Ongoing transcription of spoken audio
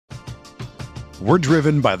We're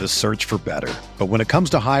driven by the search for better. But when it comes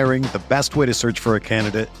to hiring, the best way to search for a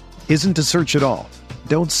candidate isn't to search at all.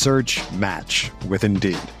 Don't search, match with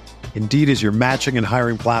Indeed. Indeed is your matching and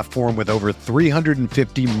hiring platform with over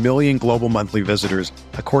 350 million global monthly visitors,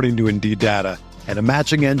 according to Indeed data, and a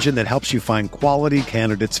matching engine that helps you find quality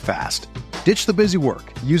candidates fast. Ditch the busy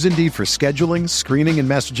work. Use Indeed for scheduling, screening, and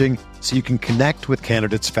messaging so you can connect with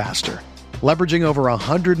candidates faster. Leveraging over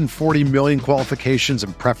 140 million qualifications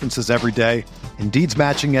and preferences every day, Indeed's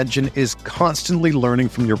matching engine is constantly learning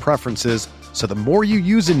from your preferences, so the more you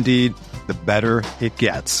use Indeed, the better it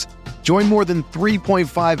gets. Join more than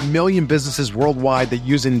 3.5 million businesses worldwide that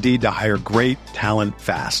use Indeed to hire great talent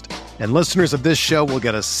fast. And listeners of this show will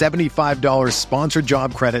get a $75 sponsored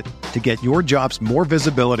job credit to get your jobs more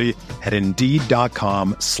visibility at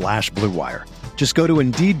Indeed.com/Blue Wire. Just go to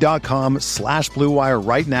Indeed.com/Blue Wire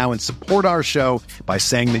right now and support our show by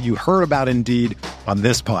saying that you heard about Indeed on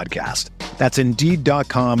this podcast. That's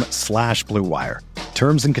Indeed.com/Blue Wire.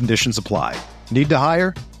 Terms and conditions apply. Need to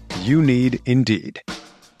hire? You need Indeed.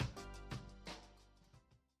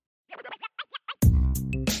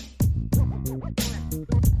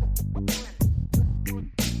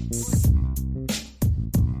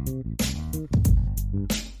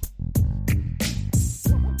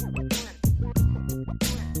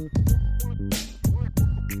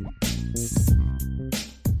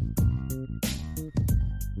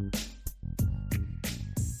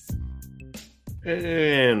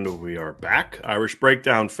 And we are back. Irish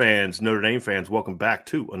Breakdown fans, Notre Dame fans, welcome back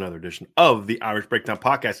to another edition of the Irish Breakdown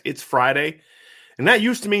podcast. It's Friday, and that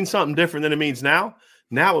used to mean something different than it means now.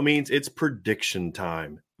 Now it means it's prediction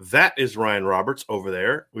time. That is Ryan Roberts over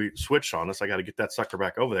there. We switched on us. I got to get that sucker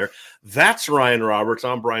back over there. That's Ryan Roberts.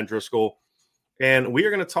 I'm Brian Driscoll. And we are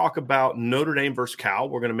going to talk about Notre Dame versus Cal.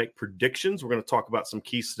 We're going to make predictions. We're going to talk about some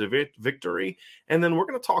keys to the victory. And then we're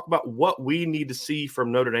going to talk about what we need to see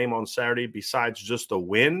from Notre Dame on Saturday besides just a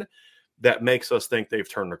win that makes us think they've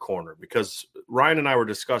turned the corner. Because Ryan and I were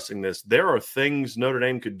discussing this. There are things Notre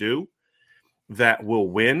Dame could do that will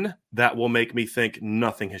win that will make me think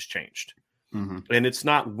nothing has changed. Mm-hmm. And it's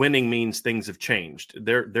not winning means things have changed.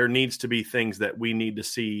 There needs to be things that we need to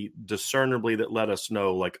see discernibly that let us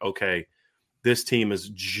know, like, okay, this team has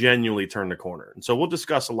genuinely turned the corner. And so we'll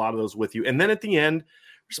discuss a lot of those with you. And then at the end,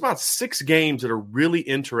 there's about 6 games that are really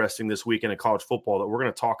interesting this weekend in college football that we're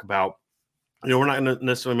going to talk about. You know, we're not going to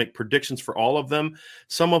necessarily make predictions for all of them.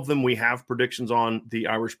 Some of them we have predictions on the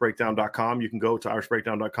irishbreakdown.com. You can go to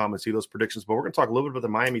irishbreakdown.com and see those predictions. But we're going to talk a little bit about the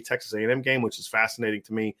Miami-Texas A&M game, which is fascinating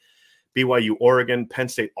to me. BYU-Oregon, Penn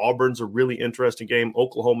State-Auburn's a really interesting game.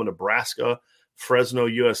 Oklahoma-Nebraska, Fresno,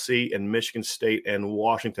 USC, and Michigan State and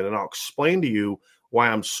Washington. And I'll explain to you why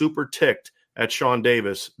I'm super ticked at Sean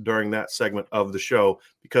Davis during that segment of the show,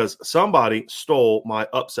 because somebody stole my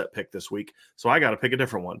upset pick this week. So I got to pick a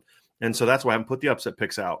different one. And so that's why I haven't put the upset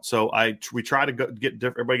picks out. So we try to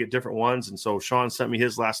everybody get different ones. And so Sean sent me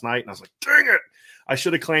his last night, and I was like, dang it, I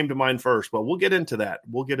should have claimed mine first. But we'll get into that.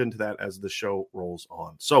 We'll get into that as the show rolls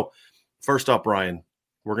on. So first up, Ryan,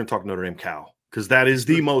 we're going to talk Notre Dame Cal, because that is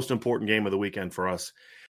the most important game of the weekend for us.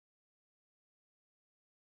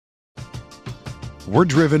 We're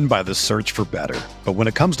driven by the search for better. But when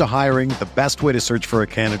it comes to hiring, the best way to search for a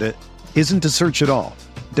candidate isn't to search at all.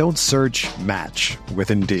 Don't search, match with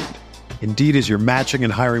Indeed. Indeed is your matching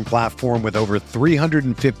and hiring platform with over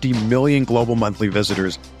 350 million global monthly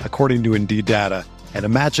visitors, according to Indeed data, and a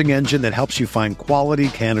matching engine that helps you find quality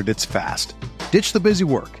candidates fast. Ditch the busy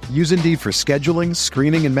work. Use Indeed for scheduling,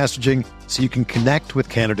 screening, and messaging so you can connect with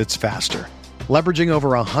candidates faster. Leveraging over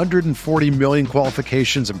 140 million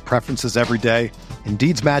qualifications and preferences every day,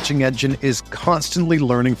 Indeed's matching engine is constantly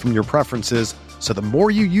learning from your preferences, so the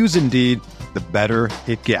more you use Indeed, the better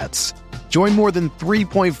it gets. Join more than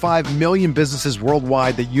 3.5 million businesses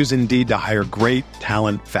worldwide that use Indeed to hire great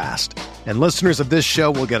talent fast. And listeners of this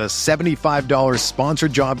show will get a $75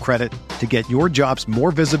 sponsored job credit to get your jobs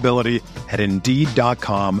more visibility at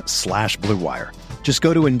Indeed.com/Blue Wire. Just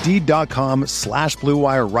go to Indeed.com/Blue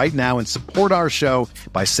Wire right now and support our show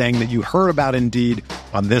by saying that you heard about Indeed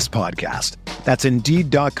on this podcast. That's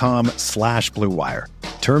Indeed.com/Blue Wire.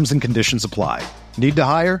 Terms and conditions apply. Need to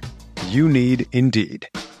hire? You need Indeed.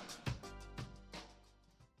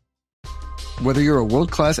 Whether you're a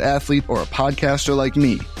world-class athlete or a podcaster like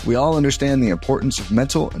me, we all understand the importance of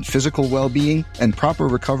mental and physical well-being and proper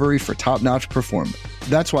recovery for top-notch performance.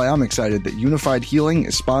 That's why I'm excited that Unified Healing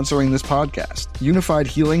is sponsoring this podcast. Unified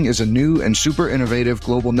Healing is a new and super innovative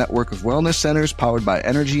global network of wellness centers powered by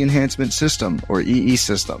Energy Enhancement System, or EE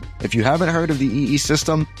System. If you haven't heard of the EE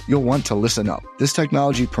System, you'll want to listen up. This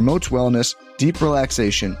technology promotes wellness, deep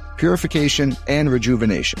relaxation, purification, and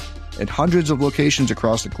rejuvenation. In hundreds of locations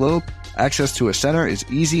across the globe, access to a center is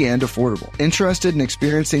easy and affordable. Interested in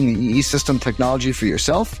experiencing the EE System technology for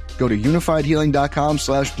yourself? Go to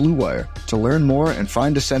unifiedhealing.com/bluewire to learn more and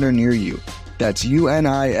find a center near you. That's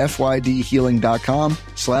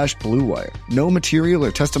unifydhealing.com/bluewire. No material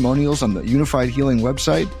or testimonials on the Unified Healing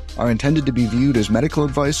website are intended to be viewed as medical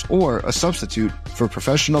advice or a substitute for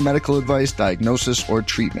professional medical advice, diagnosis, or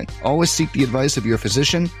treatment. Always seek the advice of your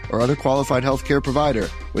physician or other qualified healthcare provider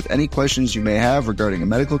with any questions you may have regarding a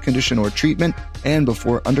medical condition or treatment and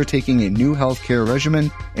before undertaking a new healthcare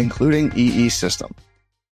regimen, including EE System.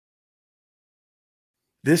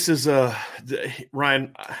 This is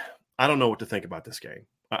Ryan, I don't know what to think about this game.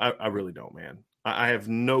 I really don't, man. I have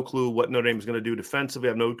no clue what Notre Dame is going to do defensively. I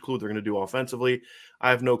have no clue what they're going to do offensively. I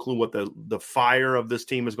have no clue what the fire of this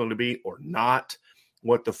team is going to be or not,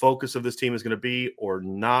 what the focus of this team is going to be or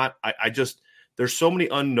not. I just – there's so many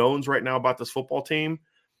unknowns right now about this football team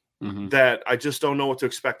that I just don't know what to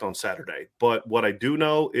expect on Saturday. But what I do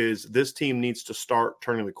know is this team needs to start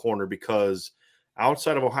turning the corner because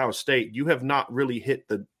outside of Ohio State, you have not really hit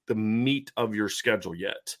the meat of your schedule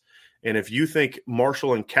yet. And if you think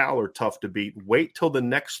Marshall and Cal are tough to beat, wait till the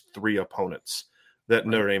next three opponents that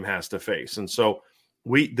Notre Dame has to face. And so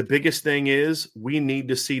the biggest thing is we need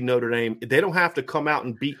to see Notre Dame. They don't have to come out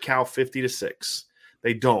and beat Cal 50-6.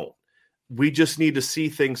 They don't. We just need to see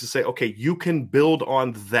things to say, okay, you can build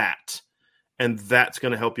on that. And that's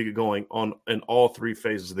going to help you get going in all three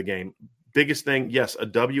phases of the game. Biggest thing, yes, a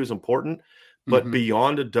W is important, but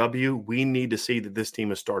beyond a W, we need to see that this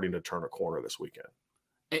team is starting to turn a corner this weekend.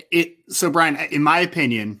 So, Brian, in my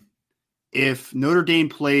opinion, if Notre Dame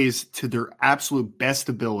plays to their absolute best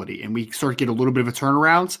ability and we start to get a little bit of a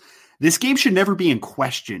turnaround, this game should never be in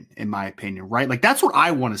question, in my opinion, right? Like, that's what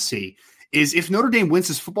I want to see is if Notre Dame wins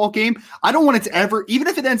this football game, I don't want it to ever, even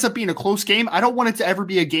if it ends up being a close game, I don't want it to ever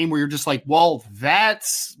be a game where you're just like, well, that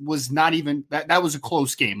was not even, that was a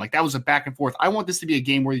close game. Like, that was a back and forth. I want this to be a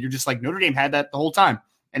game where you're just like, Notre Dame had that the whole time.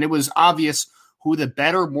 And it was obvious who the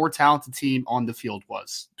better, more talented team on the field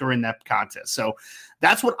was during that contest. So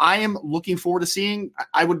that's what I am looking forward to seeing.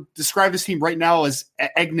 I would describe this team right now as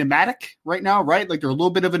enigmatic right now, right? Like they're a little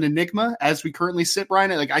bit of an enigma as we currently sit, Brian.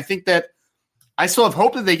 Like I think that I still have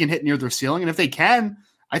hope that they can hit near their ceiling. And if they can,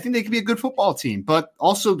 I think they can be a good football team. But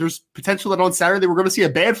also there's potential that on Saturday we're going to see a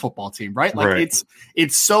bad football team, right? Like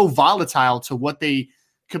it's so volatile to what they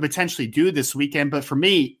could potentially do this weekend. But for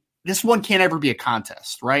me, this one can't ever be a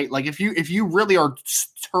contest, right? Like if you really are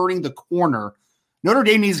turning the corner, Notre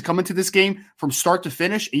Dame needs to come into this game from start to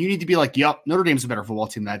finish, and you need to be like, yep, Notre Dame's a better football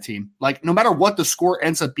team than that team. Like no matter what the score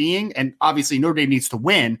ends up being, and obviously Notre Dame needs to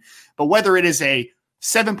win, but whether it is a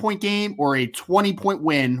 7-point game or a 20-point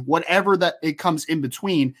win, whatever that it comes in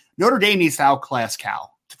between, Notre Dame needs to outclass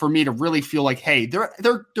Cal for me to really feel like, hey, they're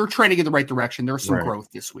trending in the right direction. There's some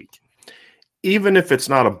growth this week. Even if it's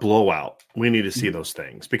not a blowout, we need to see those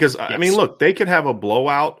things because I mean, look, they could have a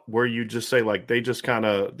blowout where you just say like they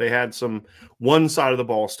had one side of the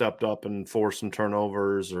ball stepped up and forced some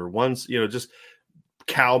turnovers or just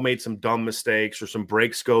Cal made some dumb mistakes or some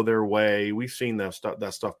breaks go their way. We've seen that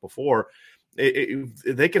stuff before.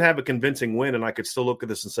 They could have a convincing win and I could still look at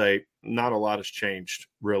this and say, not a lot has changed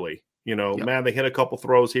really. Man, they hit a couple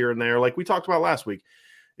throws here and there. Like we talked about last week,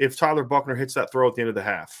 if Tyler Buchner hits that throw at the end of the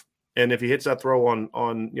half, and if he hits that throw on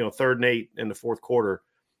 3rd and 8 in the fourth quarter,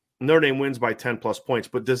 Notre Dame wins by 10+ points.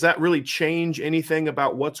 But does that really change anything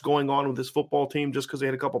about what's going on with this football team just because they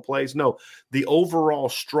had a couple plays? No. The overall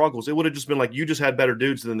struggles, it would have just been like you just had better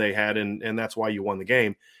dudes than they had, and that's why you won the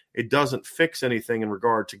game. It doesn't fix anything in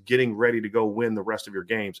regard to getting ready to go win the rest of your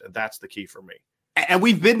games, and that's the key for me. And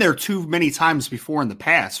we've been there too many times before in the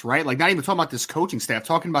past, right? Like not even talking about this coaching staff,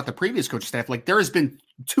 talking about the previous coaching staff. Like there has been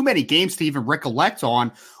too many games to even recollect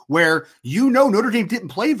on where Notre Dame didn't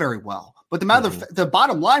play very well. But the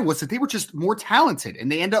bottom line was that they were just more talented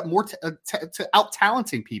and they end up more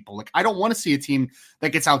out-talenting people. Like I don't want to see a team that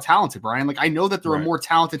gets out-talented, Brian. Like I know that they're a more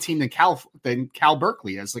talented team than Cal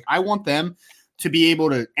Berkeley is. Like I want them to be able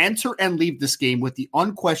to enter and leave this game with the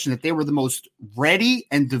unquestioned that they were the most ready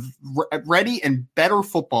and better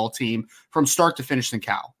football team from start to finish than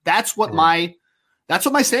Cal. That's what my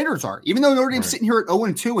standards are. Even though Notre Dame's sitting here at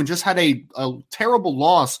 0-2 and just had a terrible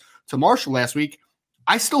loss to Marshall last week,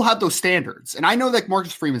 I still have those standards. And I know that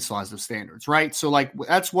Marcus Freeman still has those standards, right? So like,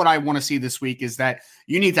 that's what I want to see this week, is that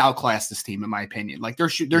you need to outclass this team, in my opinion. Like there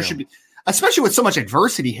should be, especially with so much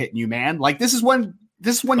adversity hitting you, man. Like this is when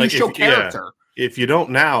you show character. If you don't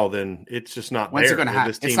now, then it's just not When's there. it going to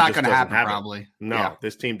happen? It's not going to happen, probably. No,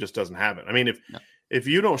 this team just doesn't have it. I mean, if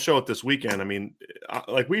you don't show it this weekend, I mean,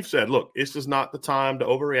 like we've said, look, this is not the time to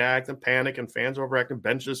overreact and panic, and fans overreacting.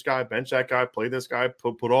 Bench this guy, bench that guy, play this guy,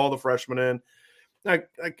 put all the freshmen in. Like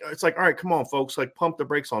it's like, all right, come on, folks, like pump the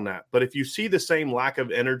brakes on that. But if you see the same lack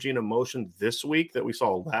of energy and emotion this week that we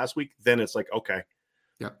saw last week, then it's like, okay,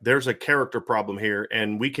 there's a character problem here,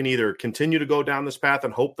 and we can either continue to go down this path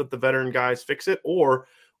and hope that the veteran guys fix it, or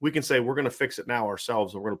we can say we're going to fix it now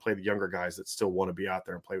ourselves, and we're going to play the younger guys that still want to be out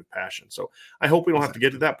there and play with passion. So I hope we don't have to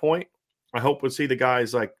get to that point. I hope we'll see the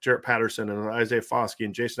guys like Jarrett Patterson and Isaiah Foskey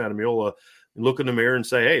and Jason Adamiola look in the mirror and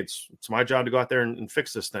say, hey, it's my job to go out there and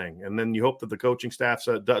fix this thing. And then you hope that the coaching staff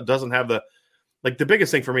doesn't have the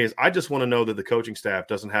biggest thing for me is I just want to know that the coaching staff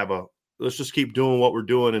doesn't have let's just keep doing what we're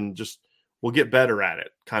doing and just we'll get better at it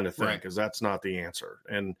kind of thing, because that's not the answer.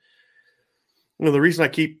 And the reason I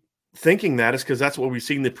keep thinking that is because that's what we've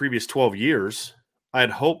seen the previous 12 years. I had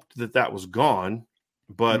hoped that was gone,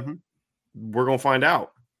 but we're going to find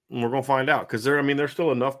out. And we're going to find out because there's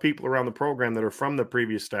still enough people around the program that are from the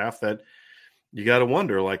previous staff that you got to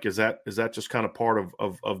wonder, like, is that just kind of part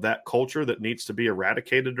of that culture that needs to be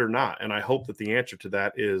eradicated or not? And I hope that the answer to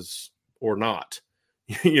that is or not,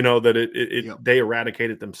 that they eradicate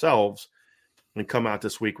it themselves and come out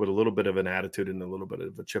this week with a little bit of an attitude and a little bit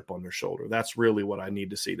of a chip on their shoulder. That's really what I need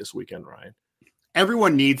to see this weekend, Ryan.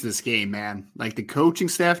 Everyone needs this game, man. Like the coaching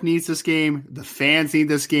staff needs this game. The fans need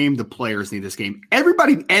this game. The players need this game.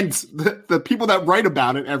 Everybody, and the people that write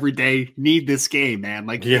about it every day need this game, man.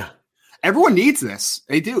 Like, everyone needs this.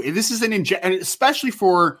 They do. This is and especially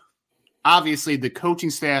for obviously the coaching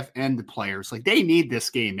staff and the players. Like they need this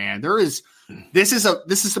game, man. This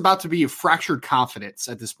is about to be a fractured confidence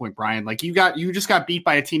at this point, Brian. Like you just got beat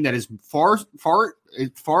by a team that is far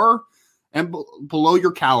and below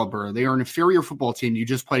your caliber. They are an inferior football team. You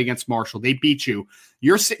just played against Marshall. They beat you.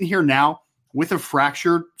 You're sitting here now with a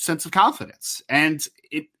fractured sense of confidence. And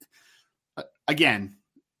it, again,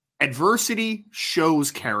 adversity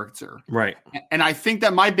shows character. Right. And I think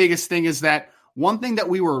that my biggest thing is that one thing that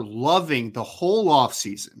we were loving the whole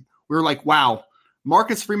offseason, we were like, wow,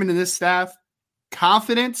 Marcus Freeman and this staff,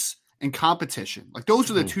 confidence and competition. Like those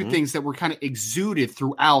are the two things that were kind of exuded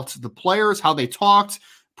throughout the players, how they talked,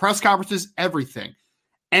 press conferences, everything.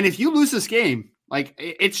 And if you lose this game, like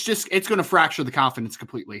it's going to fracture the confidence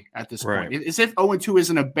completely at this point. As if 0-2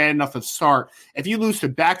 isn't a bad enough of start. If you lose to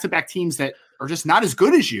back-to-back teams that are just not as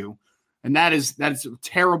good as you, and that is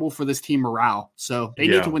terrible for this team morale. So they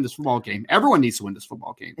need to win this football game. Everyone needs to win this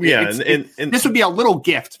football game. Yeah, and this would be a little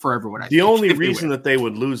gift for everyone. The only reason that they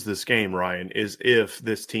would lose this game, Ryan, is if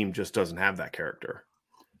this team just doesn't have that character.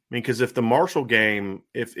 I mean, because if the Marshall game,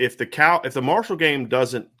 if the Marshall game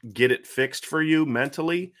doesn't get it fixed for you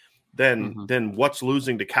mentally, then what's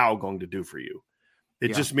losing to Cal going to do for you?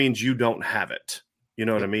 It just means you don't have it. You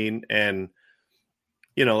know what I mean? And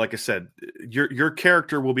like I said, your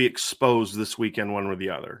character will be exposed this weekend, one or the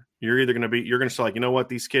other. You're going to say like, you know what,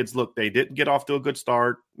 these kids, look, they didn't get off to a good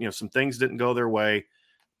start. Some things didn't go their way,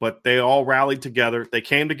 but they all rallied together. They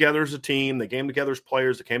came together as a team. They came together as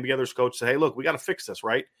players. They came together as coaches. Say, hey, look, we got to fix this,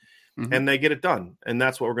 right? And they get it done. And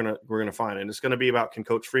that's what we're gonna find. And it's going to be about, can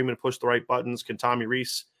Coach Freeman push the right buttons? Can Tommy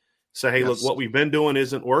Rees say, hey, look, what we've been doing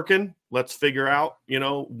isn't working. Let's figure out,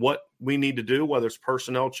 what we need to do, whether it's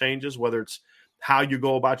personnel changes, whether it's how you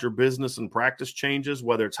go about your business and practice changes,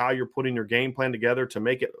 whether it's how you're putting your game plan together to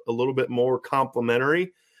make it a little bit more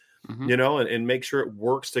complementary, and make sure it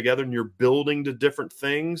works together and you're building to different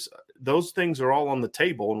things. Those things are all on the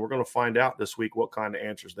table, and we're going to find out this week what kind of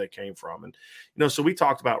answers they came from. And, so we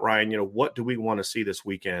talked about, Ryan, what do we want to see this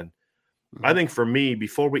weekend? I think for me,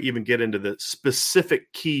 before we even get into the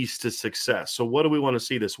specific keys to success, so what do we want to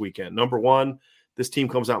see this weekend? Number one, this team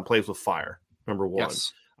comes out and plays with fire. Number one.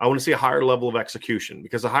 Yes. I want to see a higher level of execution,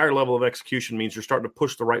 because a higher level of execution means you're starting to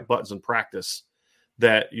push the right buttons in practice,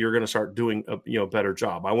 that you're going to start doing a better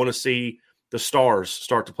job. I want to see the stars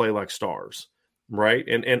start to play like stars, right?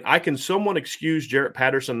 And I can somewhat excuse Jarrett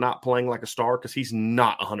Patterson not playing like a star because he's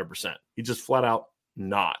not 100%. He's just flat out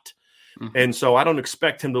not. And so I don't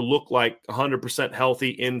expect him to look like 100%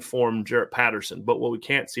 healthy, informed Jarrett Patterson. But what we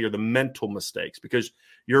can't see are the mental mistakes, because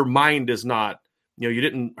your mind is not, you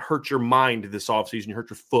didn't hurt your mind this offseason. You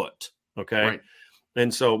hurt your foot, okay? Right.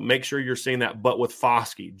 And so make sure you're seeing that. But with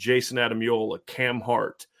Foskey, Jason Adamiola, Cam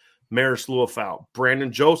Hart, Maris slew a foul.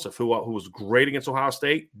 Brandon Joseph, who was great against Ohio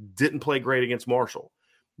State, didn't play great against Marshall.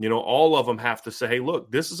 All of them have to say, hey,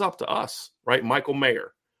 look, this is up to us, right? Michael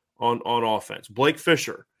Mayer on offense. Blake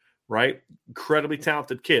Fisher, right? Incredibly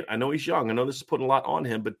talented kid. I know he's young. I know this is putting a lot on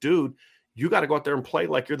him, but dude, you got to go out there and play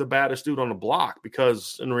like you're the baddest dude on the block,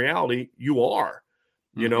 because in reality, you are.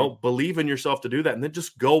 Believe in yourself to do that, and then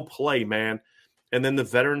just go play, man. And then the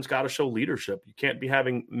veterans got to show leadership. You can't be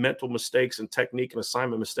having mental mistakes and technique and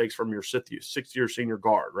assignment mistakes from your sixth-year senior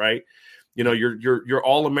guard, right? Your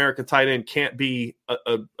All-American tight end can't be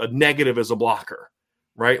a negative as a blocker,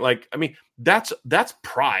 right? Like, I mean, that's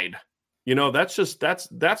pride. Those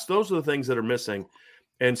are the things that are missing.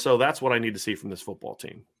 And so that's what I need to see from this football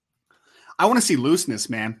team. I want to see looseness,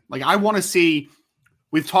 man. Like, I want to see,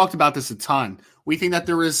 we've talked about this a ton. We think that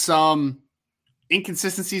there is some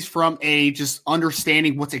inconsistencies from a just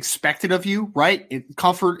understanding what's expected of you, right?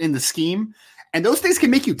 Comfort in the scheme. And those things can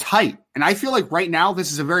make you tight. And I feel like right now,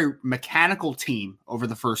 this is a very mechanical team over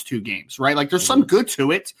the first 2 games, right? Like, there's some good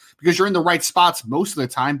to it because you're in the right spots most of the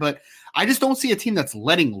time, but I just don't see a team that's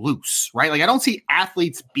letting loose, right? Like, I don't see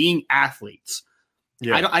athletes being athletes.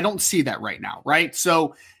 Yeah. I don't see that right now, right?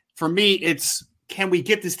 So for me, it's, can we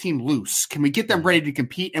get this team loose? Can we get them ready to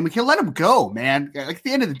compete? And we can let them go, man. Like, at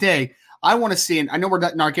the end of the day, I want to see, and I know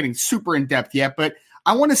we're not getting super in depth yet, but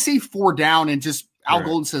I want to see 4 down and just Al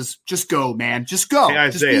Golden says, just go, man. Just go. Hey,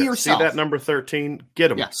 Isaiah, just be yourself. See that number 13?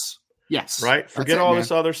 Get him. Yes. Right? Forget all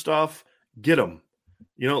this other stuff. Get him.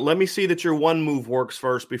 Let me see that your one move works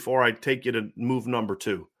first before I take you to move number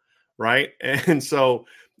 2. Right? And so,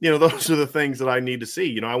 those are the things that I need to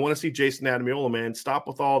see. I want to see Jason Adamiola, man. Stop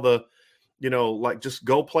with all the, just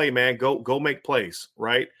go play, man. Go make plays.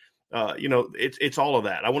 Right? It's all of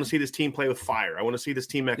that. I want to see this team play with fire. I want to see this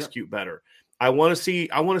team execute better. I want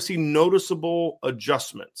to see noticeable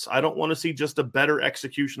adjustments. I don't want to see just a better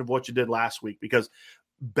execution of what you did last week, because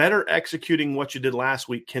better executing what you did last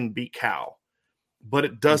week can beat Cal, but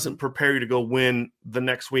it doesn't prepare you to go win the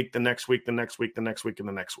next week, the next week, the next week, the next week, and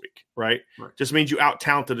the next week, right? Just means you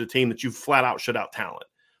out-talented a team that you flat out should out-talent.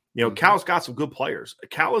 Cal's got some good players.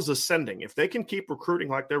 Cal is ascending. If they can keep recruiting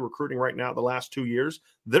like they're recruiting right now the last 2 years,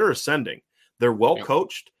 they're ascending. They're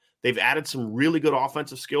well-coached. They've added some really good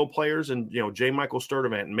offensive skill players, and J. Michael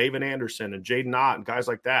Sturdivant and Maven Anderson and Jaden Ott and guys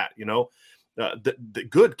like that.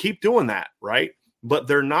 Good, keep doing that, right? But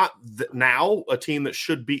they're not now a team that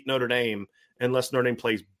should beat Notre Dame unless Notre Dame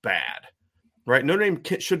plays bad, right? Notre Dame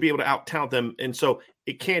should be able to out-talent them, and so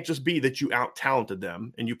it can't just be that you out-talented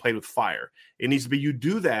them and you played with fire. It needs to be you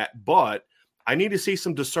do that, but I need to see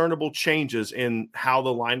some discernible changes in how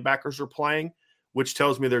the linebackers are playing, which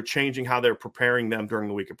tells me they're changing how they're preparing them during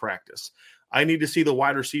the week of practice. I need to see the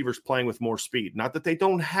wide receivers playing with more speed. Not that they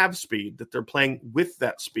don't have speed, that they're playing with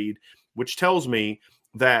that speed, which tells me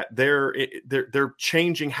that they're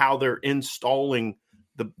changing how they're installing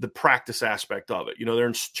the practice aspect of it.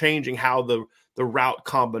 They're changing how the route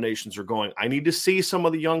combinations are going. I need to see some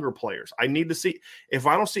of the younger players. I need to see, if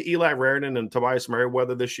I don't see Eli Raridan and Tobias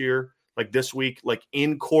Merriweather this year, like this week, like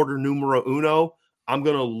in quarter numero uno, I'm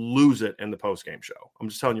going to lose it in the postgame show. I'm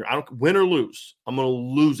just telling you, I don't win or lose. I'm going to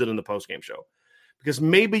lose it in the postgame show, because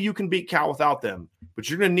maybe you can beat Cal without them, but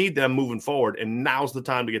you're going to need them moving forward. And now's the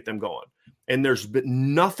time to get them going. And there's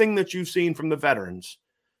been nothing that you've seen from the veterans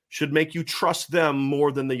should make you trust them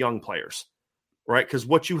more than the young players, right? Because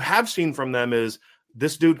what you have seen from them is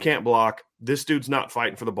this dude can't block. This dude's not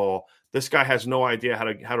fighting for the ball. This guy has no idea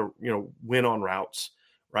how to win on routes,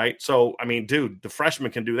 right? So, I mean, dude, the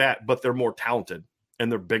freshmen can do that, but they're more talented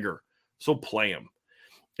and they're bigger. So play them.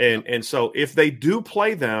 And so if they do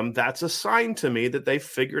play them, that's a sign to me that they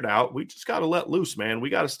figured out we just got to let loose, man. We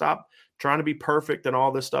got to stop trying to be perfect and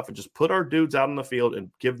all this stuff and just put our dudes out on the field and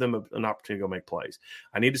give them an opportunity to go make plays.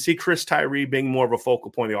 I need to see Chris Tyree being more of a focal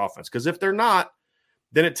point of the offense, because if they're not,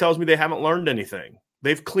 then it tells me they haven't learned anything.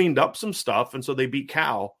 They've cleaned up some stuff, and so they beat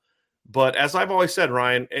Cal. But as I've always said,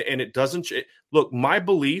 Ryan, and it doesn't look, my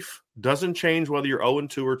belief doesn't change whether you're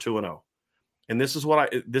 0-2 or 2-0. And this is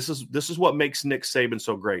what makes Nick Saban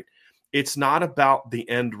so great. It's not about the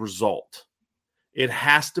end result. It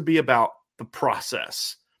has to be about the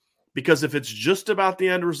process. Because if it's just about the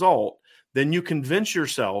end result, then you convince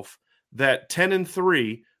yourself that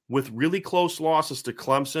 10-3 with really close losses to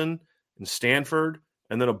Clemson and Stanford,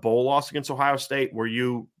 and then a bowl loss against Ohio State where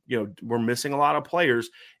we're missing a lot of players.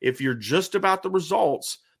 If you're just about the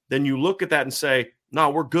results, then you look at that and say, no,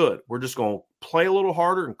 we're good. We're just going to play a little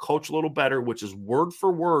harder and coach a little better, which is word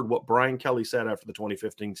for word what Brian Kelly said after the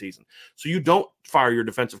 2015 season. So you don't fire your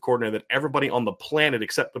defensive coordinator that everybody on the planet,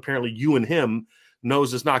 except apparently you and him,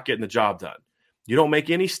 knows is not getting the job done. You don't make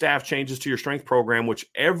any staff changes to your strength program, which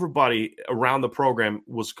everybody around the program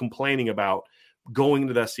was complaining about going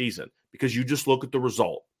into that season, because you just look at the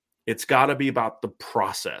result. It's got to be about the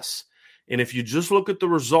process. And if you just look at the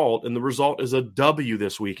result, and the result is a W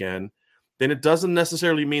this weekend, then it doesn't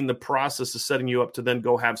necessarily mean the process is setting you up to then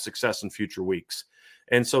go have success in future weeks.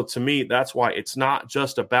 And so to me, that's why it's not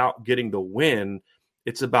just about getting the win.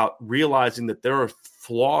 It's about realizing that there are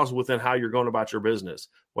flaws within how you're going about your business,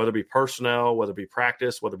 whether it be personnel, whether it be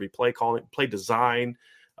practice, whether it be play calling, play design,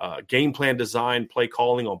 game plan design, play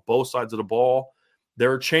calling on both sides of the ball.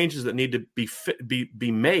 There are changes that need to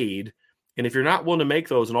be made. And if you're not willing to make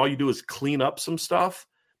those and all you do is clean up some stuff,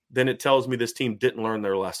 then it tells me this team didn't learn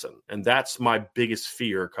their lesson. And that's my biggest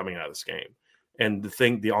fear coming out of this game. And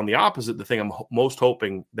on the opposite, the thing I'm most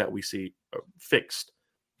hoping that we see fixed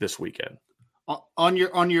this weekend. On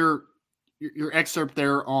your excerpt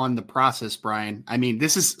there on the process, Brian, I mean,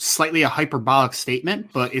 this is slightly a hyperbolic statement,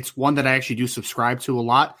 but it's one that I actually do subscribe to a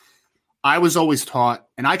lot. I was always taught,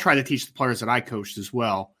 and I try to teach the players that I coached as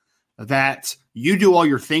well, that you do all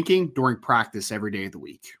your thinking during practice every day of the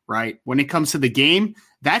week, right? When it comes to the game,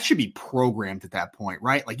 that should be programmed at that point,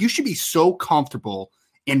 right? Like, you should be so comfortable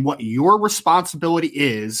in what your responsibility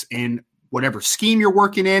is in whatever scheme you're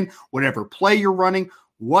working in, whatever play you're running,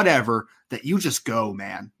 whatever, that you just go,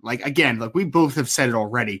 man. Like, again, like we both have said it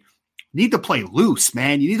already, you need to play loose,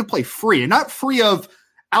 man. You need to play free, and not free of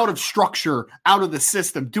out of structure, out of the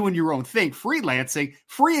system, doing your own thing. Freelancing,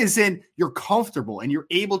 free is in you're comfortable and you're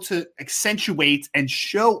able to accentuate and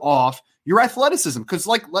show off your athleticism. Because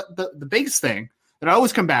like the biggest thing that I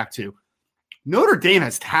always come back to, Notre Dame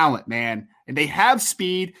has talent, man, and they have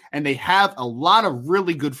speed, and they have a lot of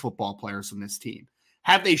really good football players on this team.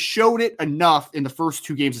 Have they showed it enough in the first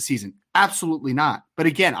 2 games of the season? Absolutely not. But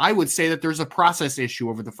again, I would say that there's a process issue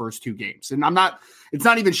over the first 2 games. And it's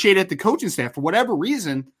not even shade at the coaching staff. For whatever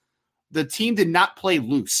reason, the team did not play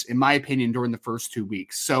loose, in my opinion, during the first 2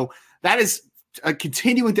 weeks. So that is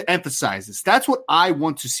continuing to emphasize this. That's what I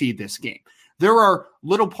want to see this game. There are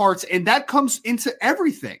little parts, and that comes into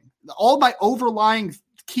everything. All my overlying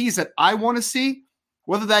keys that I want to see,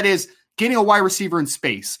 whether that is getting a wide receiver in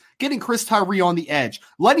space, getting Chris Tyree on the edge,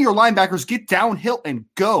 letting your linebackers get downhill and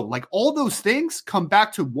go. Like, all those things come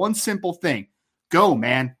back to one simple thing. Go,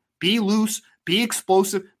 man. Be loose, be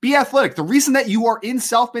explosive, be athletic. The reason that you are in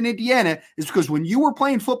South Bend, Indiana is because when you were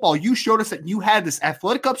playing football, you showed us that you had this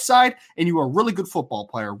athletic upside and you are a really good football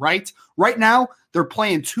player, right? Right now, they're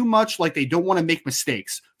playing too much like they don't want to make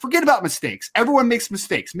mistakes. Forget about mistakes. Everyone makes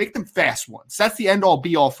mistakes. Make them fast ones. That's the end-all,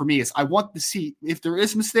 be-all for me. Is I want to see if there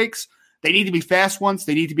is mistakes, they need to be fast ones.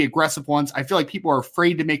 They need to be aggressive ones. I feel like people are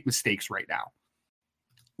afraid to make mistakes right now.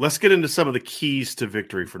 Let's get into some of the keys to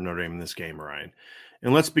victory for Notre Dame in this game, Ryan.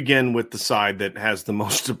 And let's begin with the side that has the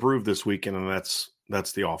most to prove this weekend, and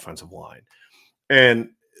that's the offensive line. And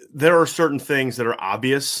there are certain things that are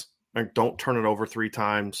obvious. Like, don't turn it over 3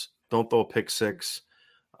 times. Don't throw a pick 6.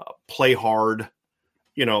 Play hard.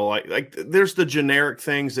 You know, like there's the generic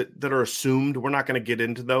things that are assumed. We're not going to get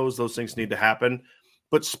into those. Those things need to happen.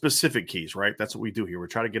 But specific keys, right? That's what we do here. We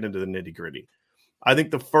try to get into the nitty-gritty. I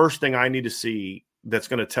think the first thing I need to see that's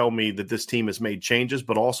going to tell me that this team has made changes,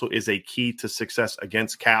 but also is a key to success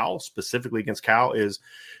against Cal, specifically against Cal, is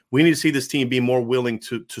we need to see this team be more willing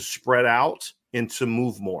to spread out and to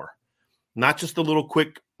move more. Not just the little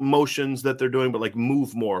quick motions that they're doing, but like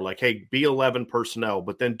move more. Like, hey, be 11 personnel,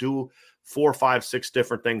 but then do 4, 5, 6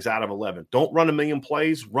 different things out of 11. Don't run a million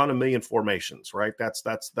plays, run a million formations, right? That's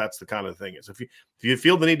the kind of thing. Is if you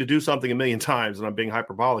feel the need to do something a million times, and I'm being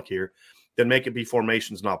hyperbolic here, then make it be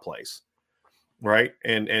formations, not plays. Right.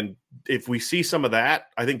 And if we see some of that,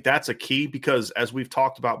 I think that's a key, because as we've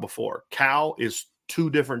talked about before, Cal is 2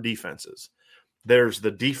 different defenses. There's the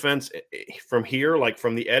defense from here, like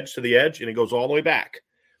from the edge to the edge, and it goes all the way back.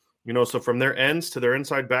 You know, so from their ends to their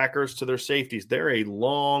inside backers to their safeties, they're a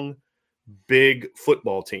long, big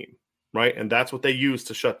football team, right? And that's what they use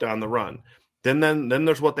to shut down the run. Then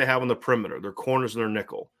there's what they have on the perimeter, their corners and their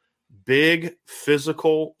nickel. Big,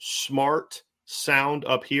 physical, smart, sound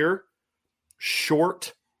up here.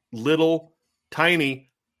 Short, little,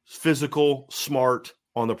 tiny, physical, smart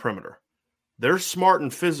on the perimeter. They're smart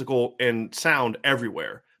and physical and sound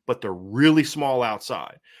everywhere, but they're really small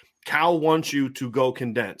outside. Cal wants you to go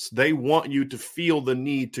condense. They want you to feel the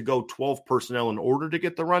need to go 12 personnel in order to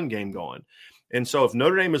get the run game going. And so if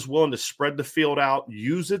Notre Dame is willing to spread the field out,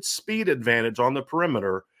 use its speed advantage on the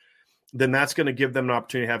perimeter, then that's going to give them an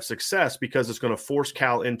opportunity to have success, because it's going to force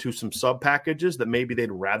Cal into some sub packages that maybe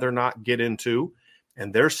they'd rather not get into.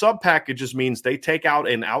 And their sub packages means they take out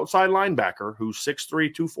an outside linebacker who's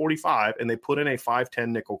 6'3", 245, and they put in a 5'10"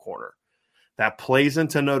 nickel corner. that plays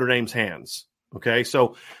into Notre Dame's hands. Okay,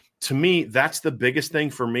 so to me, that's the biggest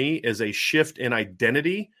thing for me is a shift in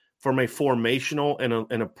identity from a formational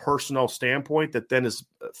and a personnel standpoint that then is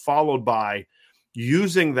followed by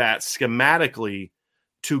using that schematically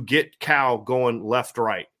to get Cal going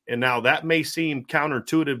left-right. And now that may seem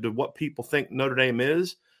counterintuitive to what people think Notre Dame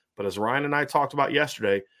is, but as Ryan and I talked about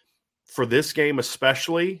yesterday, for this game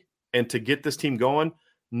especially, and to get this team going,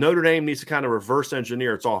 Notre Dame needs to kind of reverse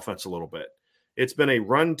engineer its offense a little bit. It's been a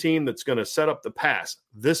run team that's going to set up the pass.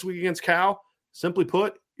 This week against Cal, simply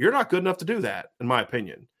put, you're not good enough to do that, in my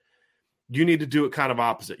opinion. You need to do it kind of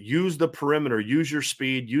opposite. Use the perimeter, use your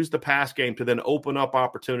speed, use the pass game to then open up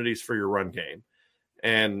opportunities for your run game.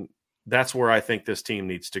 And that's where I think this team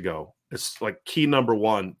needs to go. It's like key number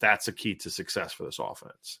one. That's a key to success for this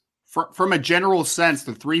offense. From a general sense,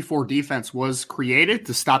 the 3-4 defense was created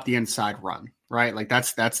to stop the inside run, right? Like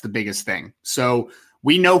that's the biggest thing. So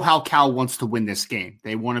we know how Cal wants to win this game.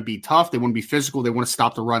 They want to be tough. They want to be physical. They want to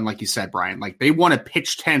stop the run, like you said, Brian. Like they want to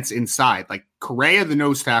pitch tents inside. Like Correa, the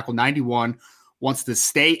nose tackle, 91, wants to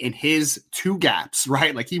stay in his two gaps,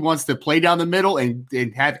 right? Like he wants to play down the middle and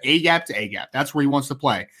have A gap to A gap. That's where he wants to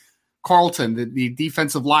play. Carlton, the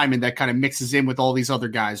defensive lineman that kind of mixes in with all these other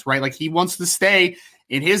guys, right? Like he wants to stay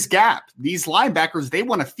in his gap. These linebackers, they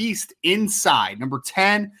want to feast inside. Number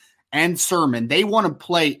 10 and Sermon, they want to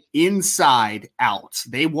play inside out.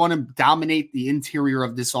 They want to dominate the interior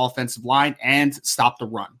of this offensive line and stop the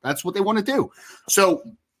run. That's what they want to do. So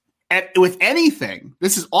with anything,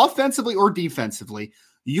 this is offensively or defensively,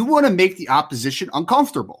 you want to make the opposition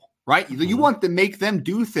uncomfortable, right? You want to make them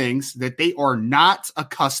do things that they are not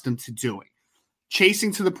accustomed to doing.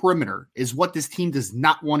 Chasing to the perimeter is what this team does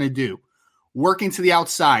not want to do. Working to the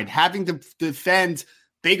outside, having to defend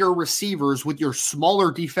bigger receivers with your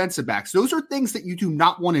smaller defensive backs. Those are things that you do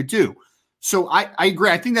not want to do. So I agree.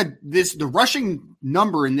 I think that the rushing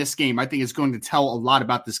number in this game, I think, is going to tell a lot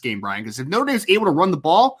about this game, Brian, because if Notre Dame is able to run the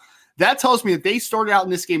ball, that tells me that they started out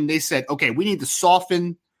in this game and they said, okay, we need to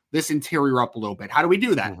soften this interior up a little bit. How do we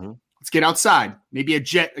do that? Let's get outside, maybe a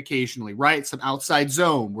jet occasionally, right? Some outside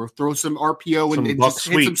zone. We'll throw some RPO and just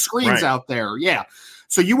hit some screens out there. Yeah.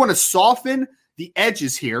 So you want to soften the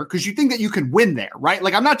edges here because you think that you can win there, right?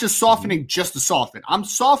 Like I'm not just softening just to soften. I'm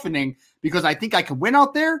softening because I think I can win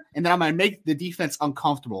out there and then I'm going to make the defense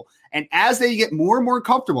uncomfortable. And as they get more and more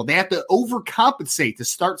comfortable, they have to overcompensate to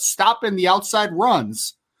start stopping the outside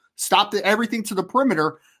runs, stop everything to the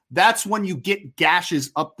perimeter. That's when you get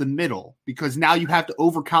gashes up the middle because now you have to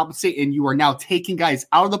overcompensate and you are now taking guys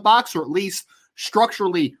out of the box or at least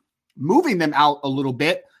structurally moving them out a little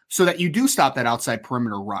bit so that you do stop that outside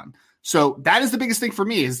perimeter run. So that is the biggest thing for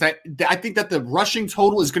me is that I think that the rushing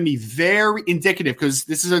total is going to be very indicative because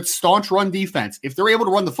this is a staunch run defense. If they're able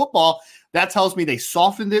to run the football, that tells me they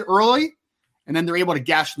softened it early and then they're able to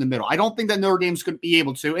gash in the middle. I don't think that Notre Dame's going to be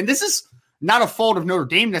able to. And this is not a fault of Notre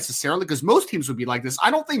Dame necessarily because most teams would be like this. I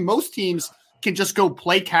don't think most teams can just go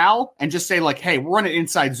play Cal and just say like, hey, we're running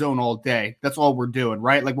inside zone all day. That's all we're doing,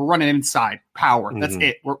 right? Like we're running inside power. That's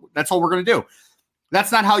it. That's all we're going to do.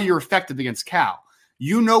 That's not how you're effective against Cal.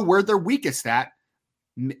 You know where they're weakest at,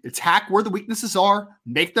 attack where the weaknesses are,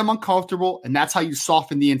 make them uncomfortable, and that's how you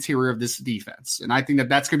soften the interior of this defense. And I think that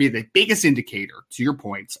that's going to be the biggest indicator, to your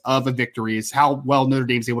point, of a victory is how well Notre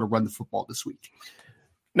Dame's able to run the football this week.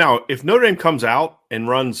 Now, if Notre Dame comes out and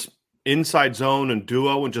runs inside zone and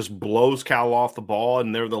duo and just blows Cal off the ball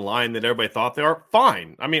and they're the line that everybody thought they are,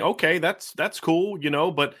 fine. I mean, okay, that's cool,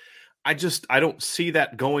 but I don't see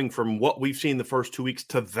that going from what we've seen the first 2 weeks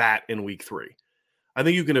to that in week 3. I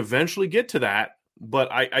think you can eventually get to that, but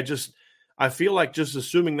I feel like just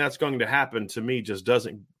assuming that's going to happen to me just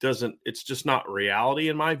doesn't it's just not reality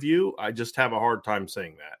in my view. I just have a hard time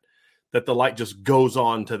saying that the light just goes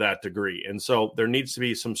on to that degree. And so there needs to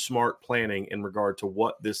be some smart planning in regard to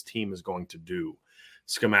what this team is going to do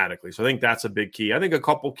schematically. So I think that's a big key. I think a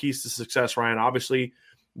couple keys to success, Ryan, obviously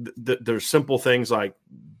there's simple things like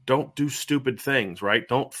don't do stupid things, right?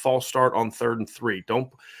 Don't false start on 3rd and 3.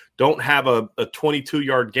 Don't have a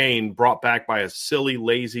 22-yard gain brought back by a silly,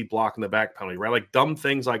 lazy block in the back penalty, right? Like dumb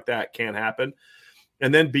things like that can't happen.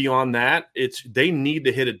 And then beyond that, they need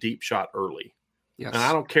to hit a deep shot early. Yes. And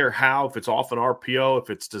I don't care how, if it's off an RPO,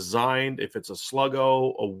 if it's designed, if it's a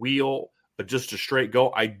sluggo, a wheel, just a straight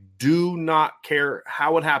go. I do not care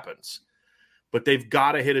how it happens, but they've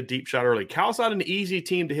got to hit a deep shot early. Cal's not an easy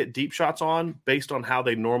team to hit deep shots on based on how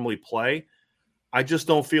they normally play. I just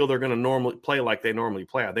don't feel they're going to normally play like they normally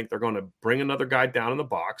play. I think they're going to bring another guy down in the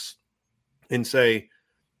box and say,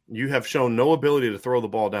 you have shown no ability to throw the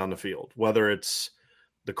ball down the field, whether it's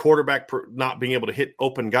the quarterback not being able to hit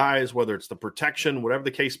open guys, whether it's the protection, whatever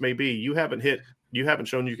the case may be, you haven't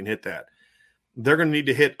shown you can hit that. They're going to need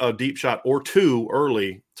to hit a deep shot or two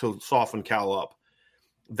early to soften Cal up.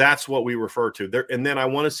 That's what we refer to there. And then I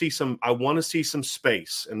want to see some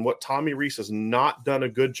space, and what Tommy Rees has not done a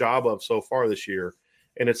good job of so far this year.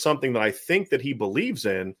 And it's something that I think that he believes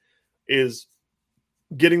in, is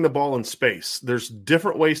getting the ball in space. There's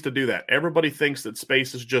different ways to do that. Everybody thinks that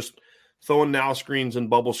space is just throwing now screens and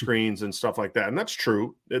bubble screens and stuff like that. And that's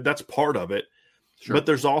true. That's part of it. Sure. But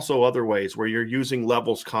there's also other ways where you're using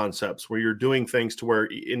levels concepts, where you're doing things to where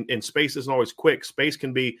in space isn't always quick. Space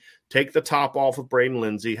can be take the top off of Braden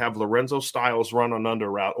Lindsey, have Lorenzo Styles run an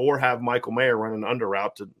under route, or have Michael Mayer run an under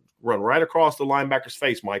route to run right across the linebacker's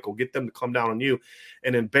face, Michael, get them to come down on you.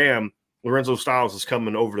 And then bam, Lorenzo Styles is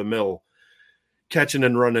coming over the middle, catching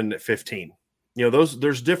and running at 15. You know,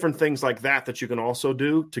 there's different things like that you can also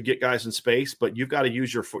do to get guys in space, but you've got to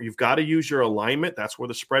use your alignment. That's where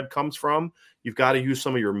the spread comes from. You've got to use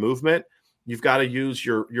some of your movement. You've got to use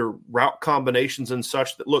your route combinations and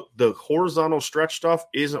such that, look, the horizontal stretch stuff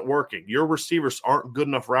isn't working. Your receivers aren't good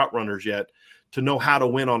enough route runners yet to know how to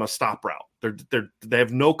win on a stop route. They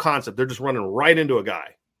have no concept. They're just running right into a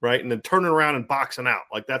guy, right? And then turning around and boxing out.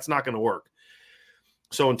 Like, that's not going to work.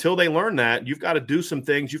 So until they learn that, you've got to do some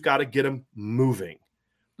things. You've got to get them moving.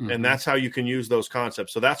 Mm-hmm. And that's how you can use those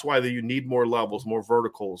concepts. So that's why you need more levels, more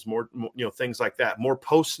verticals, more things like that. More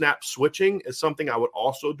post-snap switching is something I would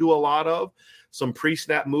also do a lot of. Some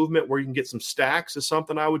pre-snap movement where you can get some stacks is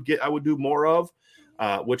something I would do more of,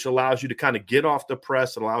 which allows you to kind of get off the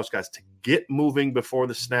press. It allows guys to get moving before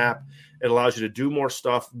the snap. It allows you to do more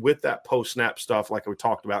stuff with that post-snap stuff like we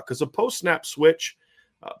talked about. Because a post-snap switch,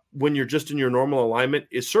 when you're just in your normal alignment,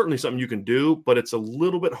 is certainly something you can do, but it's a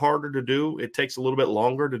little bit harder to do. It takes a little bit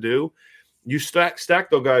longer to do. You stack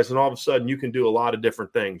those guys, and all of a sudden you can do a lot of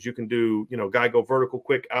different things. You can do, guy go vertical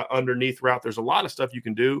quick underneath route. There's a lot of stuff you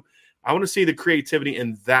can do. I want to see the creativity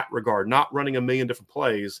in that regard, not running a million different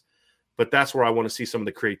plays, but that's where I want to see some of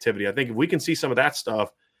the creativity. I think if we can see some of that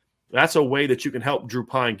stuff, that's a way that you can help Drew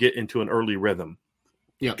Pyne get into an early rhythm.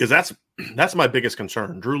 Yeah, because that's my biggest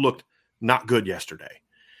concern. Drew looked not good yesterday.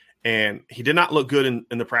 And he did not look good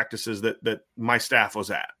in the practices that my staff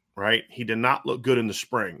was at, right? He did not look good in the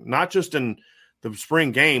spring, not just in the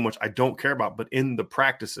spring game, which I don't care about, but in the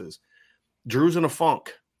practices. Drew's in a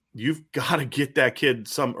funk. You've got to get that kid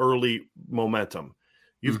some early momentum.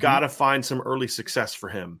 You've got to find some early success for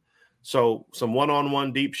him. So some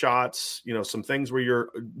one-on-one deep shots, some things where you're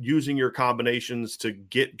using your combinations to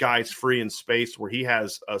get guys free in space where he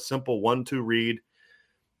has a simple 1-2 read.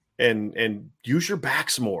 And use your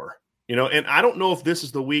backs more, and I don't know if this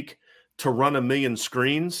is the week to run a million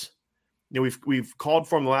screens. We've called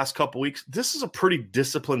for him the last couple of weeks. This is a pretty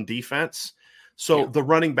disciplined defense. So the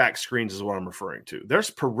running back screens is what I'm referring to.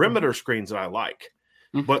 There's perimeter screens that I like,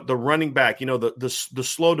 but the running back, the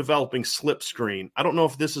slow developing slip screen, I don't know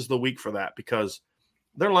if this is the week for that because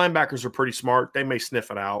their linebackers are pretty smart. They may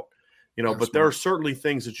sniff it out, but there are certainly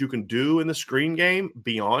things that you can do in the screen game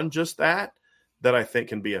beyond just that I think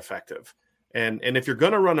can be effective. And if you're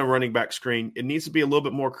going to run a running back screen, it needs to be a little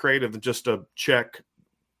bit more creative than just a check,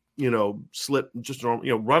 slip, just,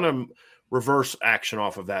 run a reverse action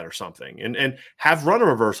off of that or something and have run a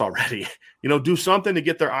reverse already, do something to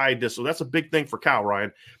get their eye discipline. That's a big thing for Cal,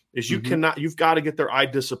 Ryan, is you've got to get their eye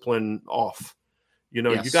discipline off. You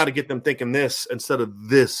got to get them thinking this instead of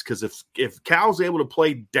this. Cause if Cal's able to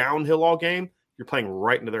play downhill all game, you're playing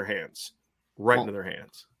right into their hands. Into their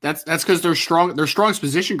hands. That's because their strongest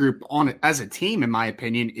position group on it as a team, in my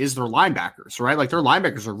opinion, is their linebackers, right? Like their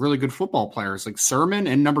linebackers are really good football players. Like Sermon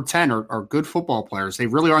and number 10 are good football players. They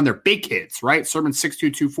really are, and they're big kids, right? Sermon's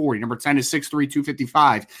 6'2", 240. Number 10 is 6'3",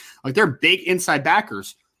 255. Like they're big inside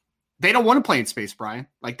backers. They don't want to play in space, Brian.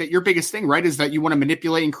 Like that, your biggest thing, right, is that you want to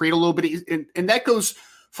manipulate and create a little bit, and that goes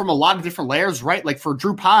from a lot of different layers, right? Like for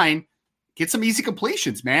Drew Pyne, get some easy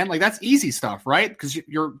completions, man. Like that's easy stuff, right? Because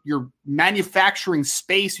you're manufacturing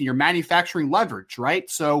space and you're manufacturing leverage, right?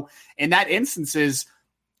 So in that instances,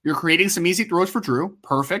 you're creating some easy throws for Drew.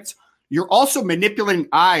 Perfect. You're also manipulating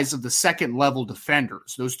eyes of the second level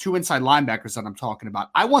defenders, those two inside linebackers that I'm talking about.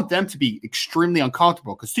 I want them to be extremely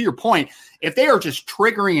uncomfortable because to your point, if they are just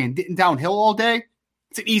triggering and getting downhill all day,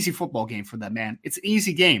 it's an easy football game for them, man. It's an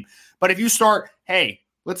easy game. But if you start, hey,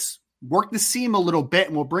 let's work the seam a little bit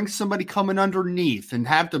and we'll bring somebody coming underneath and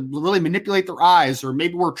have to really manipulate their eyes, or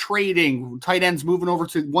maybe we're trading tight ends moving over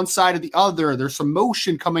to one side or the other. There's some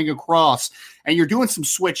motion coming across and you're doing some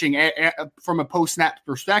switching from a post-snap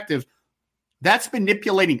perspective. That's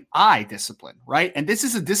manipulating eye discipline, right? And this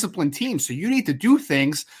is a disciplined team. So you need to do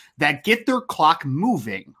things that get their clock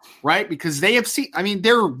moving, right? Because they're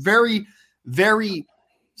very, very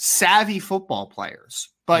savvy football players,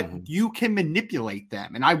 but you can manipulate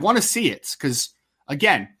them. And I want to see it because,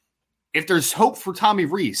 again, if there's hope for Tommy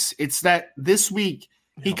Rees, it's that this week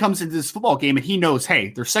he comes into this football game and he knows, hey,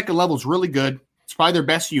 their second level is really good. It's probably their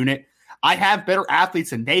best unit. I have better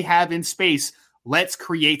athletes than they have in space. Let's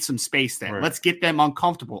create some space then. Right. Let's get them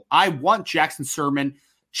uncomfortable. I want Jackson Sermon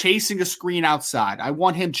chasing a screen outside. I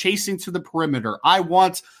want him chasing to the perimeter. I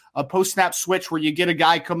want a post-snap switch where you get a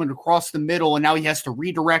guy coming across the middle and now he has to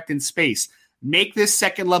redirect in space. Make this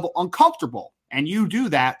second level uncomfortable. And you do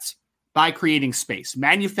that by creating space.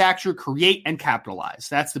 Manufacture, create, and capitalize.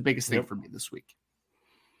 That's the biggest thing for me this week.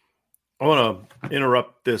 I want to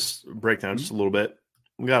interrupt this breakdown just a little bit.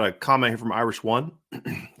 We got a comment here from Irish One.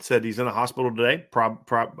 Said he's in the hospital today.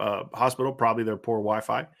 Hospital, probably their poor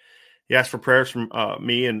Wi-Fi. He asked for prayers from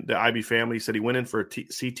me and the IB family. He said he went in for a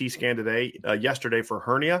CT scan yesterday for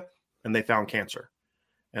hernia, and they found cancer,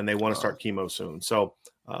 and they want to start chemo soon. So,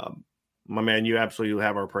 my man, you absolutely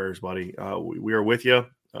have our prayers, buddy. We are with you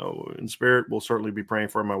in spirit. We'll certainly be praying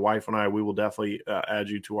for him. My wife and I. We will definitely add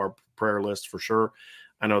you to our prayer list for sure.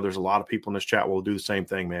 I know there's a lot of people in this chat will do the same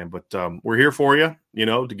thing, man. But we're here for you,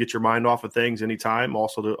 to get your mind off of things anytime.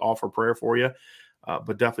 Also to offer prayer for you.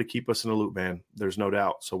 But definitely keep us in the loop, man. There's no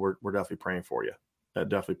doubt. So we're definitely praying for you.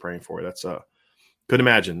 Definitely praying for you. That's couldn't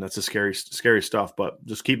imagine. That's a scary stuff. But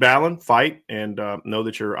just keep battling, fight, and know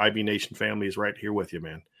that your IB Nation family is right here with you,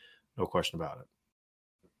 man. No question about it.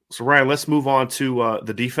 So Ryan, let's move on to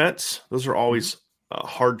the defense. Those are always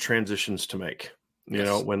hard transitions to make.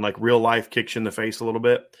 When like real life kicks you in the face a little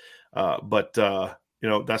bit. But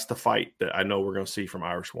that's the fight that I know we're going to see from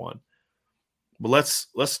Irish One. But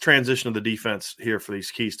let's transition to the defense here for these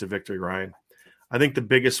keys to victory, Ryan. I think the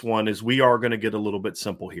biggest one is we are going to get a little bit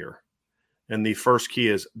simple here. And the first key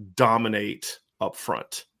is dominate up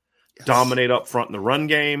front. Yes. Dominate up front in the run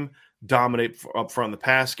game. Dominate up front in the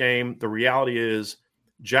pass game. The reality is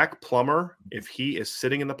Jack Plummer, if he is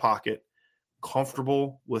sitting in the pocket,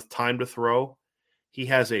 comfortable with time to throw, he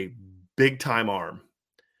has a big-time arm,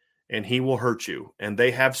 and he will hurt you. And they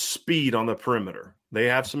have speed on the perimeter. They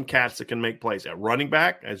have some cats that can make plays. At running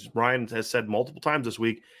back, as Ryan has said multiple times this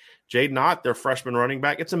week, Jade Knott, their freshman running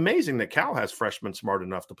back. It's amazing that Cal has freshmen smart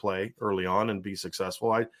enough to play early on and be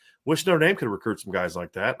successful. I wish Notre Dame could recruit some guys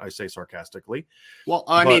like that, I say sarcastically. Well,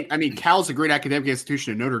 I mean, Cal's a great academic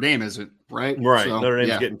institution, and Notre Dame isn't, right? Right. So, Notre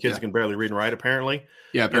Dame's getting kids that can barely read and write, apparently.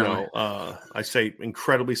 Yeah, apparently. I say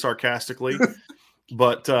incredibly sarcastically.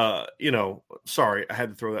 But, sorry, I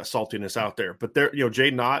had to throw that saltiness out there. But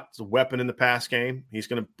Jade Knott is a weapon in the pass game. He's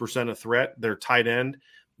going to present a threat. Their tight end,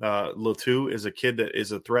 Latu, is a kid that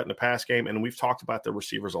is a threat in the pass game. And we've talked about their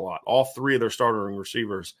receivers a lot. All three of their starting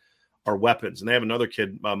receivers are weapons. And they have another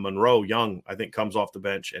kid, Monroe Young, I think, comes off the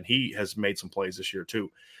bench. And he has made some plays this year, too.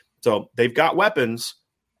 So they've got weapons.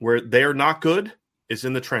 Where they are not good is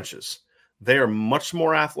in the trenches. They are much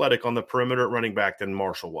more athletic on the perimeter at running back than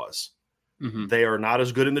Marshall was. Mm-hmm. They are not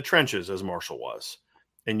as good in the trenches as Marshall was,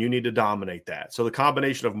 and you need to dominate that. So the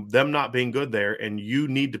combination of them not being good there and you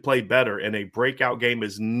need to play better, and a breakout game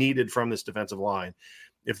is needed from this defensive line.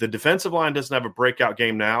 If the defensive line doesn't have a breakout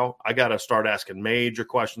game now, I got to start asking major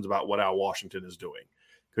questions about what Al Washington is doing,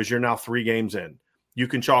 because you're now 3 games in. You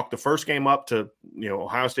can chalk the first game up to,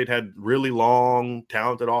 Ohio State had really long,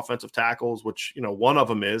 talented offensive tackles, which, one of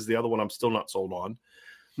them is. The other one I'm still not sold on.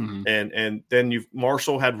 Mm-hmm. And then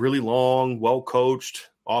Marshall had really long, well-coached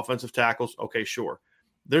offensive tackles. Okay, sure.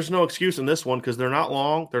 There's no excuse in this one because they're not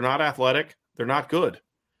long, they're not athletic, they're not good.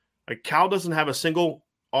 Like Cal doesn't have a single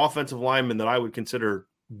offensive lineman that I would consider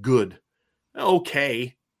good.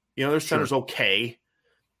 Okay. Their center's okay.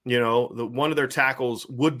 One of their tackles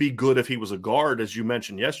would be good if he was a guard, as you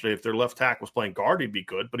mentioned yesterday. If their left tackle was playing guard, he'd be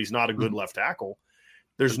good, but he's not a good left tackle.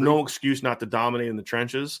 There's no excuse not to dominate in the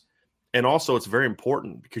trenches. And also, it's very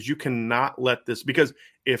important because you cannot let this – because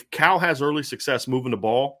if Cal has early success moving the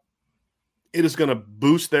ball, it is going to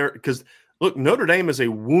boost their – because, look, Notre Dame is a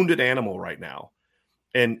wounded animal right now,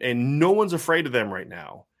 and no one's afraid of them right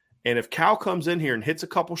now. And if Cal comes in here and hits a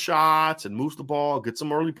couple shots and moves the ball, gets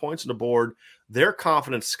some early points on the board, their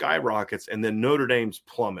confidence skyrockets, and then Notre Dame's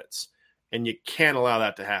plummets. And you can't allow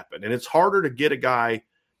that to happen. And it's harder to get a guy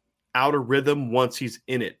out of rhythm once he's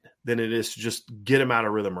in it than it is to just get him out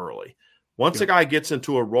of rhythm early. Once a guy gets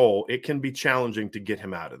into a role, it can be challenging to get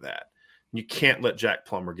him out of that. You can't let Jack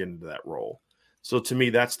Plummer get into that role. So to me,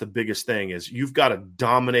 that's the biggest thing is you've got to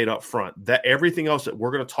dominate up front. That everything else that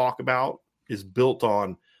we're going to talk about is built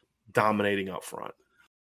on dominating up front.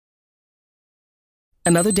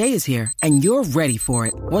 Another day is here, and you're ready for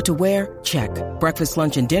it. What to wear? Check. Breakfast,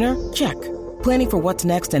 lunch, and dinner? Check. Planning for what's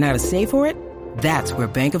next and how to save for it? That's where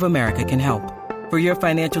Bank of America can help. For your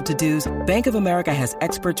financial to-dos, Bank of America has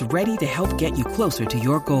experts ready to help get you closer to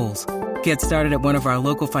your goals. Get started at one of our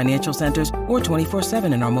local financial centers or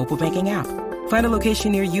 24/7 in our mobile banking app. Find a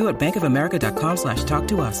location near you at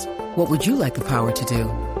bankofamerica.com/talktous. What would you like the power to do?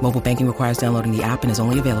 Mobile banking requires downloading the app and is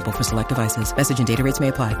only available for select devices. Message and data rates may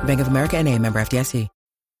apply. Bank of America N.A., member FDIC.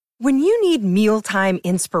 When you need mealtime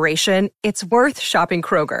inspiration, it's worth shopping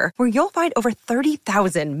Kroger, where you'll find over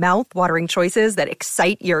 30,000 mouth-watering choices that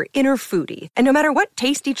excite your inner foodie. And no matter what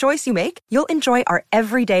tasty choice you make, you'll enjoy our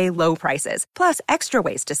everyday low prices, plus extra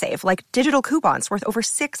ways to save, like digital coupons worth over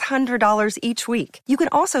 $600 each week. You can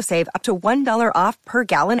also save up to $1 off per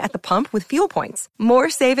gallon at the pump with fuel points.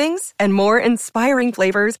 More savings and more inspiring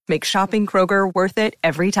flavors make shopping Kroger worth it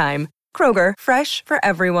every time. Kroger, fresh for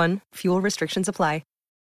everyone. Fuel restrictions apply.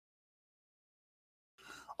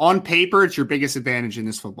 On paper, it's your biggest advantage in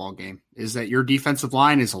this football game is that your defensive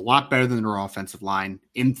line is a lot better than your offensive line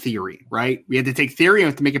in theory, right? We had to take theory and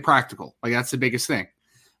have to make it practical. Like, that's the biggest thing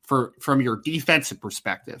from your defensive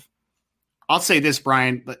perspective. I'll say this,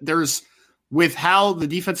 Brian, but with how the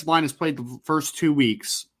defensive line has played the first 2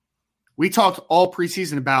 weeks, we talked all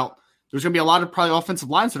preseason about there's going to be a lot of probably offensive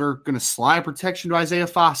lines that are going to slide protection to Isaiah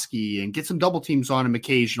Foskey and get some double teams on him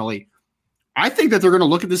occasionally. I think that they're going to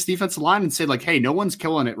look at this defensive line and say, like, hey, no one's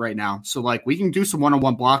killing it right now. So, like, we can do some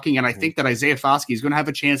one-on-one blocking, and I think that Isaiah Foskey is going to have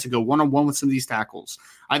a chance to go one-on-one with some of these tackles.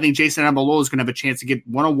 I think Jason Amalolo is going to have a chance to get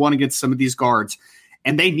one-on-one against some of these guards,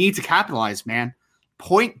 and they need to capitalize, man.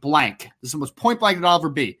 Point blank. This is the most point blank it'll ever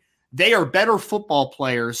be. They are better football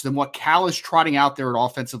players than what Cal is trotting out there at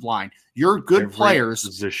offensive line. Your good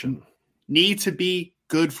players need to be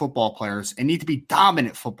good football players and need to be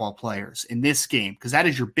dominant football players in this game because that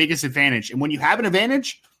is your biggest advantage. And when you have an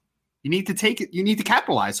advantage, you need to take it. You need to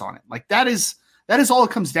capitalize on it. Like that is all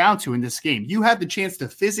it comes down to in this game. You have the chance to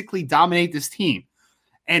physically dominate this team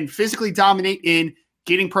and physically dominate in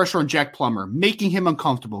getting pressure on Jack Plummer, making him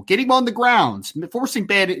uncomfortable, getting him on the ground, forcing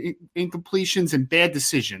bad incompletions and bad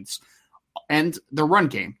decisions. And the run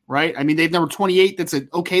game, right? I mean, they've number 28. That's an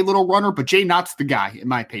okay little runner, but Jay Knott's the guy, in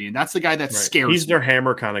my opinion. That's the guy that scares He's their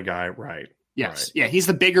hammer kind of guy, right? Yes. Right. Yeah, he's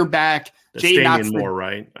the bigger back. Jay Knott's more,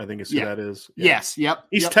 right? I think it's who that is. Yeah. Yes. Yep.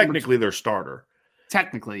 He's technically their starter.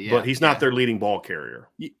 Technically, yeah. But he's not their leading ball carrier.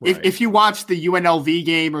 If you watch the UNLV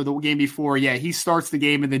game or the game before, he starts the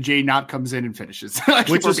game and then Jay Knott comes in and finishes.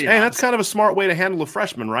 That's kind of a smart way to handle a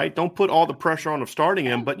freshman, right? Don't put all the pressure on of starting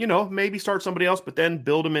him, but, maybe start somebody else, but then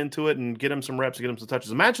build him into it and get him some reps, get him some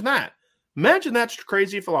touches. Imagine that. Imagine that's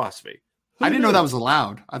crazy philosophy. I didn't know that was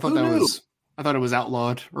allowed. I thought it was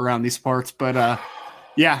outlawed around these parts, but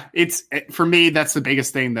for me, that's the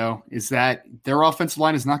biggest thing though, is that their offensive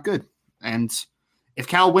line is not good. And if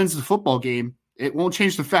Cal wins the football game, it won't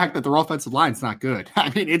change the fact that their offensive line is not good. I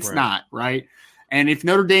mean, it's not, right? And if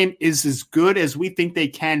Notre Dame is as good as we think they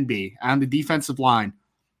can be on the defensive line,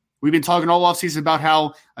 we've been talking all offseason about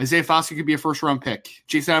how Isaiah Foskey could be a first-round pick.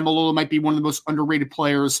 Jason Amalolo might be one of the most underrated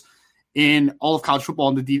players in all of college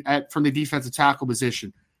football from the defensive tackle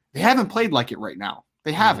position. They haven't played like it right now.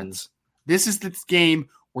 They haven't. This is the game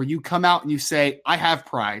where you come out and you say, I have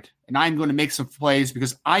pride, and I'm going to make some plays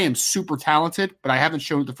because I am super talented, but I haven't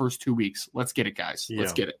shown it the first 2 weeks. Let's get it, guys.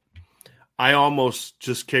 Let's get it. I almost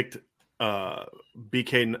just kicked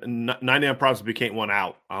BK, 99 Props BK one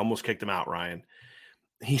out. I almost kicked him out, Ryan.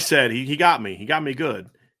 He said he got me. He got me good.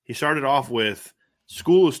 He started off with,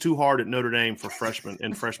 school is too hard at Notre Dame for freshmen,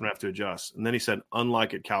 and freshmen have to adjust. And then he said,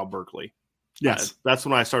 unlike at Cal Berkeley. Yes. That's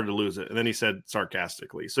when I started to lose it. And then he said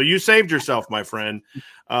sarcastically, so you saved yourself, my friend.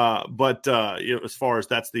 But as far as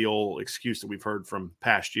that's the old excuse that we've heard from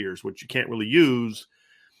past years, which you can't really use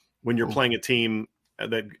when you're playing a team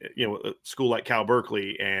that, a school like Cal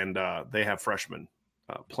Berkeley and they have freshmen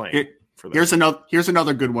playing. For them. Here's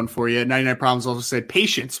another good one for you. 99 Problems also said,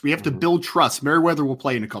 patience. We have to build trust. Meriwether will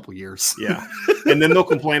play in a couple years. Yeah. And then they'll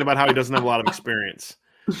complain about how he doesn't have a lot of experience,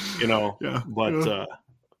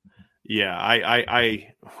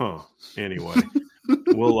 Anyway,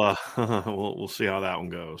 we'll see how that one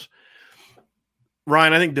goes.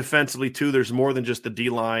 Ryan, I think defensively too, there's more than just the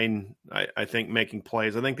D-line, I think, making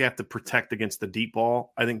plays. I think they have to protect against the deep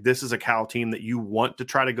ball. I think this is a Cal team that you want to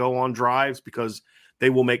try to go on drives because they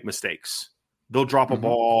will make mistakes. They'll drop a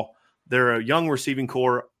ball. They're a young receiving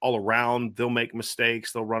core all around. They'll make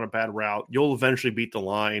mistakes. They'll run a bad route. You'll eventually beat the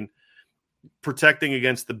line. Protecting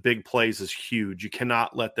against the big plays is huge. You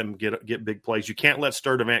cannot let them get big plays. You can't let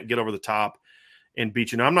Sturdivant get over the top and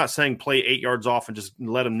beat you. Now, I'm not saying play 8 yards off and just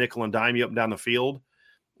let them nickel and dime you up and down the field,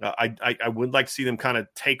 I would like to see them kind of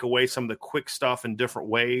take away some of the quick stuff in different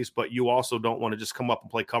ways, but you also don't want to just come up and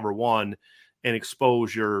play cover one and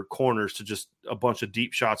expose your corners to just a bunch of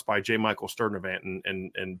deep shots by J. Michael Sturdivant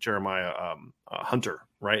and Jeremiah Hunter,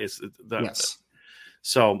 right? Yes.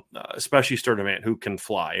 So especially Sturdivant, who can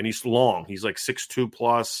fly, and he's long. He's like 6'2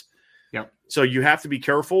 plus. Yep. So you have to be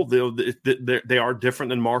careful. They are different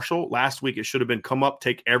than Marshall. Last week it should have been come up,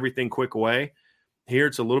 take everything quick away. Here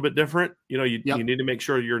it's a little bit different. You need to make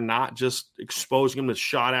sure you're not just exposing them to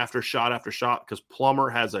shot after shot after shot, because Plummer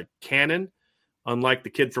has a cannon, unlike the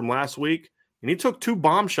kid from last week. And he took 2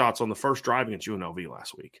 bomb shots on the first drive against UNLV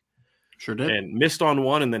last week. Sure did. And missed on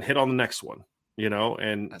one and then hit on the next one,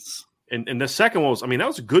 and the second one was, that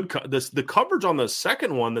was a good the coverage on the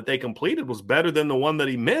second one that they completed was better than the one that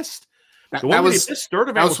he missed. The one that he missed,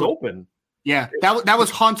 Sturdivant was open. Yeah, that was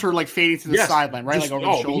Hunter like fading to the sideline, right? Just, like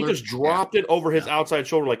over the shoulder. He just dropped it over his outside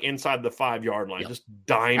shoulder, like inside the 5-yard line. Just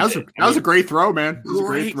dimed it. That was a great throw, man. It was a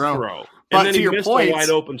great throw. And then he missed a wide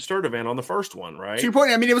open Sturdivant on the first one, right? To your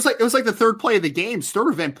point, it was like the third play of the game.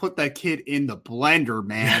 Sturdivant put that kid in the blender,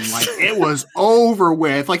 man. Like it was over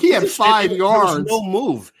with. Like he had 5 yards. There was no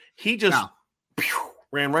move. He just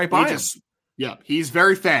ran right by him. He's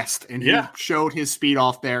very fast, and he showed his speed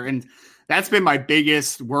off there. And that's been my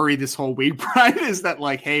biggest worry this whole week, Brian, is that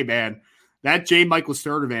like, hey, man, that J. Michael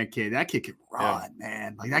Sturdivant kid, that kid can run,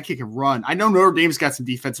 man. Like that kid can run. I know Notre Dame's got some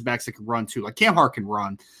defensive backs that can run too. Like Cam Hart can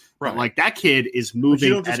run. Right. But like that kid is moving.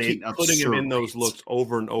 You don't just keep putting him in those looks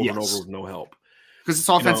over and over and over with no help. Because it's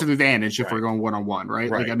offensive advantage if we're going one-on-one, right?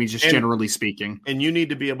 Like, just generally speaking. And you need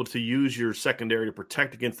to be able to use your secondary to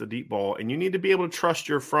protect against the deep ball, and you need to be able to trust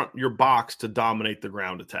your box to dominate the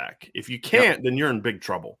ground attack. If you can't, then you're in big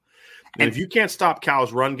trouble. And if you can't stop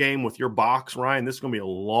Cal's run game with your box, Ryan, this is going to be a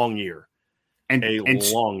long year.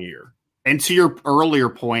 Long year. And to your earlier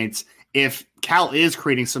points, if Cal is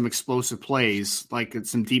creating some explosive plays, like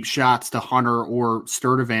some deep shots to Hunter or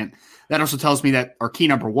Sturdivant, that also tells me that our key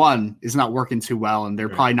number one is not working too well, and they're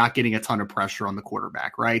probably not getting a ton of pressure on the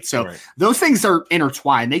quarterback, right? So those things are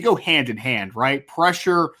intertwined. They go hand in hand, right?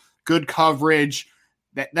 Pressure, good coverage,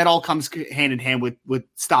 that all comes hand in hand with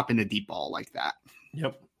stopping the deep ball like that.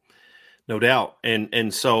 Yep. No doubt.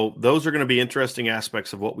 And so those are going to be interesting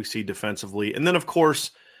aspects of what we see defensively. And then, of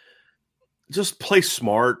course, just play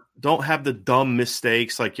smart. Don't have the dumb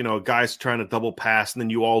mistakes like, a guy's trying to double pass and then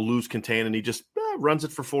you all lose contain and he just runs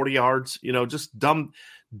it for 40 yards. Just dumb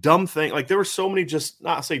thing. Like there were so many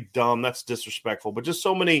not say dumb, that's disrespectful, but just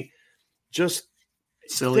so many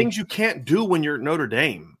silly things you can't do when you're at Notre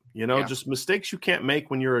Dame. Just mistakes you can't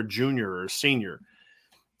make when you're a junior or a senior.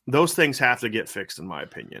 Those things have to get fixed, in my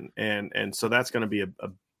opinion. And so that's going to be a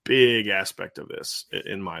big aspect of this,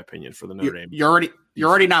 in my opinion, for the Notre Dame. You're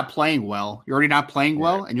already not playing well. You're already not playing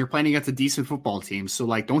well, and you're playing against a decent football team. So,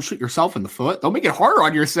 like, don't shoot yourself in the foot. Don't make it harder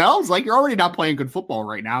on yourselves. Like, you're already not playing good football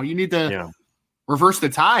right now. You need to reverse the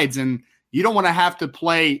tides, and you don't want to have to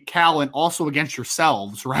play Cal and also against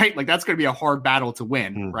yourselves, right? Like, that's going to be a hard battle to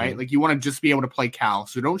win, right? Like, you want to just be able to play Cal.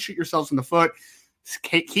 So don't shoot yourselves in the foot.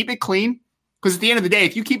 Keep it clean. Because at the end of the day,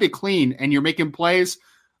 if you keep it clean and you're making plays,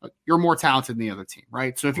 you're more talented than the other team,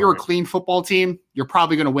 right? So if you're a clean football team, you're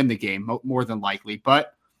probably going to win the game more than likely.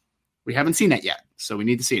 But we haven't seen that yet, so we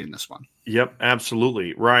need to see it in this one. Yep,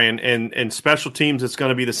 absolutely, Ryan. And special teams, it's going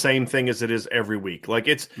to be the same thing as it is every week. Like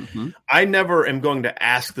it's, I never am going to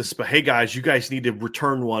ask this, but hey guys, you guys need to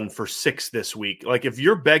return one for 6 this week. Like if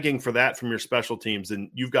you're begging for that from your special teams,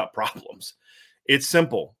 then you've got problems. It's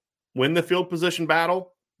simple: win the field position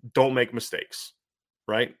battle. Don't make mistakes,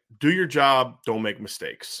 right? Do your job. Don't make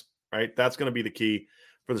mistakes, right? That's going to be the key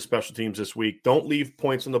for the special teams this week. Don't leave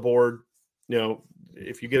points on the board.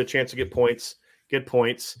 If you get a chance to get points, get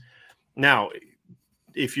points. Now,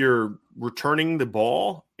 if you're returning the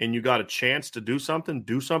ball and you got a chance to do something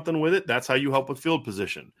with it. That's how you help with field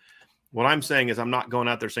position. What I'm saying is I'm not going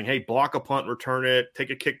out there saying, hey, block a punt, return it, take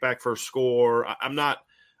a kickback for a score. I'm not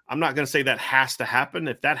going to say that has to happen.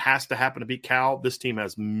 If that has to happen to beat Cal, this team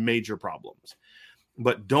has major problems.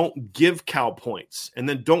 But don't give Cal points, and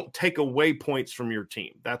then don't take away points from your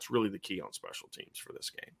team. That's really the key on special teams for this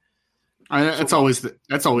game. That's always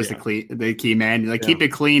the key, man. Like keep it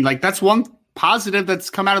clean. Like that's one positive that's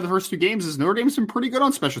come out of the first 2 games is Notre Dame's been pretty good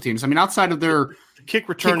on special teams. I mean, outside of their kick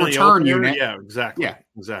return unit, exactly.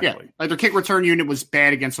 Like their kick return unit was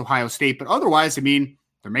bad against Ohio State, but otherwise, I mean,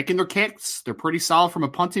 they're making their kicks. They're pretty solid from a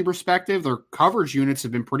punting perspective. Their coverage units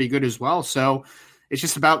have been pretty good as well. So it's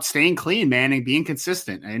just about staying clean, man, and being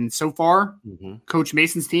consistent. And so far, Coach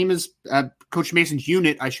Mason's team is Coach Mason's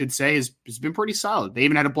unit, I should say, has been pretty solid. They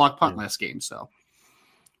even had a block punt last game.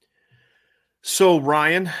 So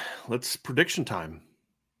Ryan, let's prediction time.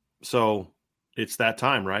 So it's that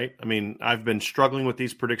time, right? I mean, I've been struggling with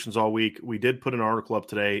these predictions all week. We did put an article up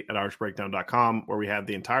today at irishbreakdown.com where we have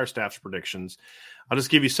the entire staff's predictions. I'll just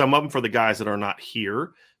give you some of them for the guys that are not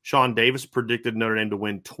here. Sean Davis predicted Notre Dame to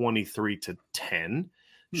win 23-10.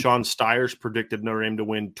 Sean Stiers predicted Notre Dame to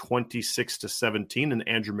win 26-17, and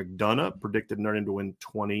Andrew McDonough predicted Notre Dame to win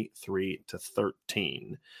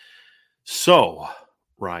 23-13. So,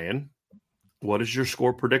 Ryan, what is your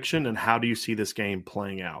score prediction, and how do you see this game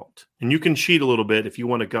playing out? And you can cheat a little bit if you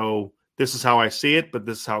want to go, this is how I see it, but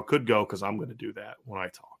this is how it could go, because I'm going to do that when I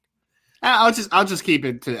talk. I'll just keep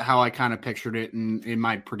it to how I kind of pictured it in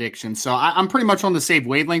my prediction. So I'm pretty much on the same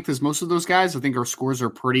wavelength as most of those guys. I think our scores are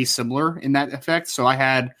pretty similar in that effect. So I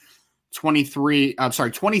had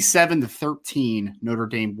 27-13 Notre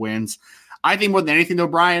Dame wins. I think more than anything though,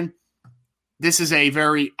 Brian, this is a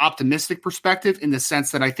very optimistic perspective in the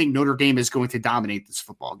sense that I think Notre Dame is going to dominate this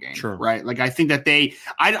football game. Sure. Right? Like I think that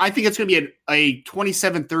I think it's going to be a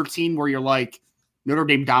 27-13 where you're like, Notre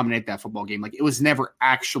Dame dominated that football game. Like it was never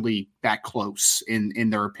actually that close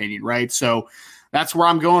in their opinion, right? So that's where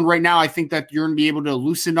I'm going right now. I think that you're going to be able to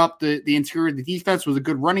loosen up the interior of the defense with a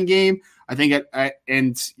good running game. I think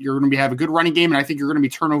and you're going to have a good running game, and I think you're going to be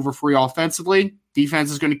turnover free offensively.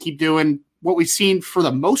 Defense is going to keep doing what we've seen for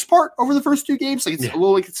the most part over the first two games. Like it's a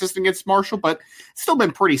little inconsistent against Marshall, but it's still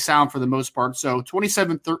been pretty sound for the most part. So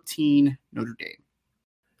 27-13 Notre Dame.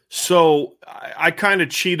 So I kind of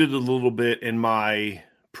cheated a little bit in my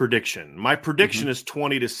prediction. My prediction is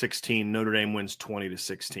 20-16. Notre Dame wins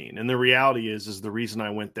 20-16. And the reality is the reason I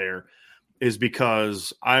went there is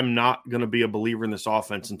because I'm not going to be a believer in this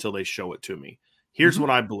offense until they show it to me. Here's what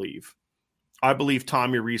I believe. I believe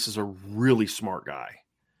Tommy Rees is a really smart guy.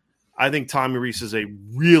 I think Tommy Rees is a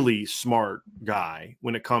really smart guy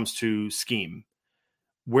when it comes to scheme.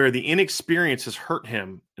 Where the inexperience has hurt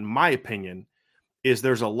him, in my opinion, is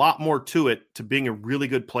there's a lot more to it to being a really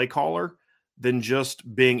good play caller than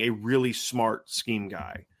just being a really smart scheme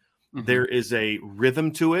guy. There is a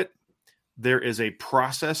rhythm to it. There is a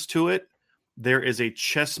process to it. There is a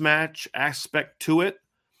chess match aspect to it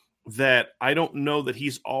that I don't know that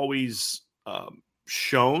he's always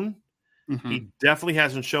shown. He definitely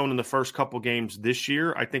hasn't shown in the first couple games this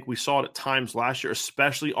year. I think we saw it at times last year,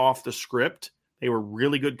 especially off the script. They were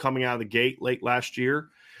really good coming out of the gate late last year.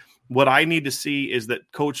 What I need to see is that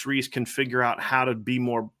Coach Rees can figure out how to be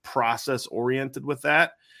more process-oriented with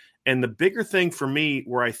that. And the bigger thing for me,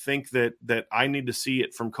 where I think that I need to see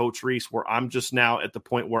it from Coach Rees, where I'm just now at the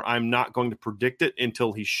point where I'm not going to predict it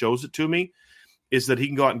until he shows it to me, is that he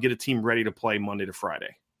can go out and get a team ready to play Monday to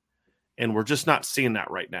Friday. And we're just not seeing that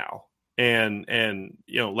right now. And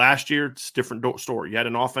last year, it's a different story. You had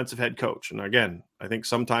an offensive head coach. And again, I think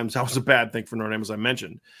sometimes that was a bad thing for Notre Dame, as I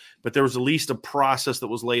mentioned. But there was at least a process that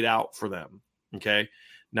was laid out for them. Okay.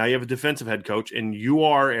 Now you have a defensive head coach, and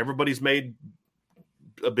everybody's made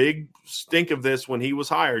a big stink of this when he was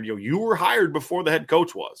hired. You were hired before the head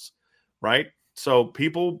coach was, right? So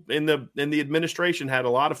people in the administration had a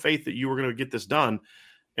lot of faith that you were going to get this done.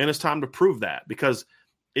 And it's time to prove that, because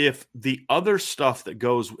if the other stuff that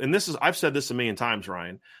goes, and I've said this a million times,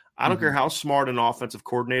 Ryan, I don't care how smart an offensive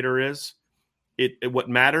coordinator is. What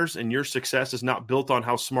matters and your success is not built on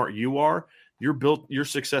how smart you are. Your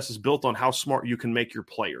success is built on how smart you can make your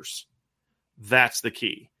players. That's the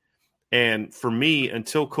key. And for me,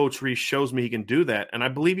 until Coach Rees shows me he can do that, and I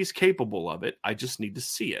believe he's capable of it, I just need to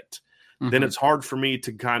see it. Then it's hard for me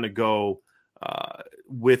to kind of go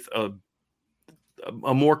with a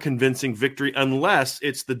more convincing victory, unless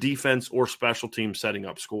it's the defense or special team setting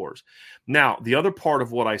up scores. Now, the other part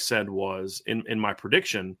of what I said was in my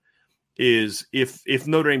prediction is if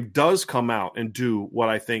Notre Dame does come out and do what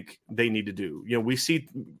I think they need to do, we see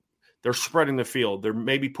they're spreading the field. They're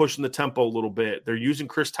maybe pushing the tempo a little bit. They're using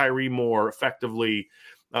Chris Tyree more effectively.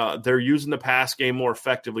 They're using the pass game more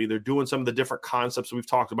effectively. They're doing some of the different concepts that we've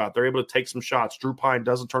talked about. They're able to take some shots. Drew Pine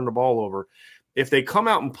doesn't turn the ball over. If they come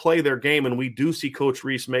out and play their game, and we do see Coach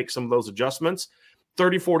Rees make some of those adjustments,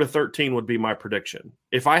 34-13 would be my prediction.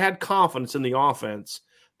 If I had confidence in the offense,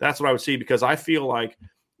 that's what I would see, because I feel like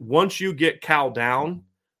once you get Cal down,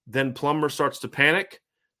 then Plummer starts to panic,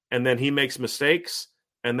 and then he makes mistakes,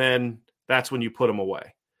 and then that's when you put him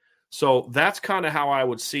away. So that's kind of how I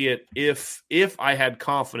would see it if I had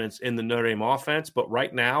confidence in the Notre Dame offense. But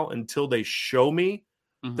right now, until they show me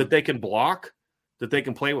that they can block, that they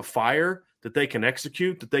can play with fire, that they can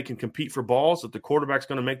execute, that they can compete for balls, that the quarterback's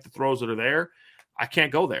going to make the throws that are there, I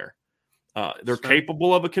can't go there. They're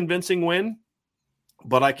capable of a convincing win,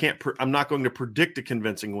 but I'm not going to predict a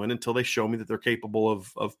convincing win until they show me that they're capable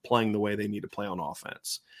of playing the way they need to play on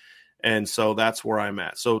offense. And so that's where I'm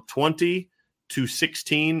at. So 20 to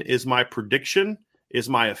 16 is my prediction, is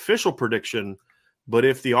my official prediction. But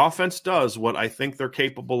if the offense does what I think they're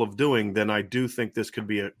capable of doing, then I do think this could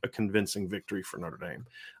be a convincing victory for Notre Dame.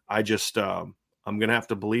 I just I'm going to have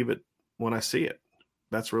to believe it when I see it.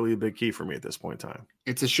 That's really a big key for me at this point in time.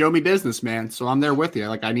 It's a show me business, man. So I'm there with you.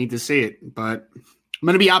 Like, I need to see it, but I'm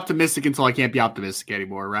going to be optimistic until I can't be optimistic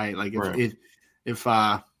anymore. Right. Like if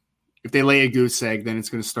they lay a goose egg, then it's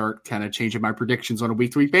going to start kind of changing my predictions on a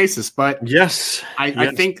week-to-week basis. But yes,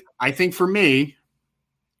 I think for me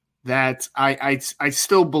that I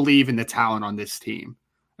still believe in the talent on this team,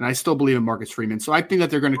 and I still believe in Marcus Freeman. So I think that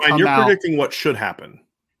they're going to come out. You're predicting what should happen.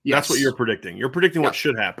 Yes. That's what you're predicting. You're predicting what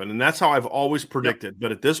should happen, and that's how I've always predicted.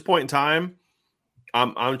 But at this point in time,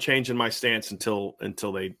 I'm changing my stance until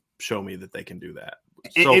they show me that they can do that.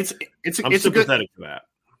 So I'm sympathetic to that.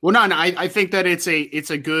 Well, no, I think that it's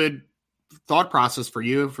a good thought process for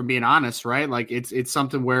you, from being honest, right? Like it's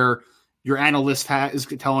something where your analyst is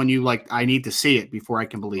telling you, like, I need to see it before I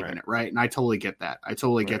can believe in it, right? And I totally get that.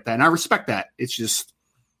 Get that, and I respect that. It's just,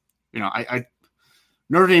 I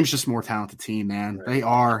Notre Dame's just a more talented team, man. Right. They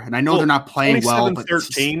are. And I know they're not playing well. But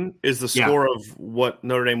 13 is the score of what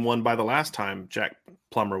Notre Dame won by the last time Jack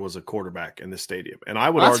Plummer was a quarterback in the stadium. And I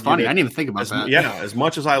would argue that's funny. I didn't even think about that. Yeah, as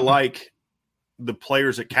much as I like the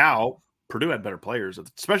players at Cal, Purdue had better players,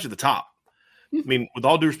 especially the top. I mean, with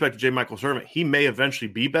all due respect to J. Michael Sermon, he may eventually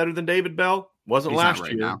be better than David Bell. Wasn't last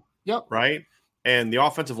year. Now. Yep. Right? And the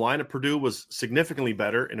offensive line at Purdue was significantly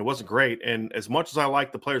better, and it wasn't great. And as much as I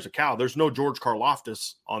like the players at Cal, there's no George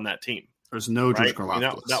Karlaftis on that team. There's no George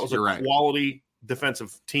Karlaftis. That was a quality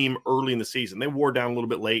defensive team early in the season. They wore down a little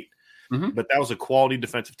bit late, but that was a quality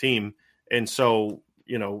defensive team. And so,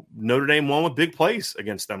 Notre Dame won with big plays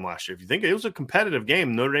against them last year. If you think it was a competitive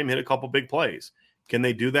game, Notre Dame hit a couple big plays. Can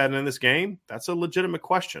they do that in this game? That's a legitimate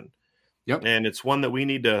question. Yep. And it's one that we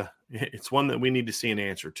need to see an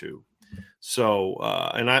answer to. So,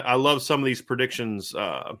 and I love some of these predictions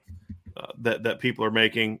that people are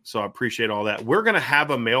making. So I appreciate all that. We're going to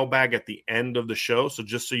have a mailbag at the end of the show. So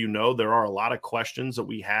just so you know, there are a lot of questions that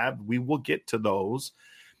we have. We will get to those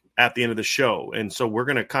at the end of the show. And so we're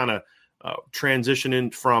going to kind of transition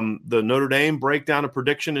in from the Notre Dame breakdown of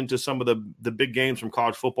prediction into some of the big games from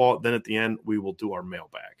college football. Then at the end, we will do our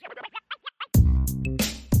mailbag.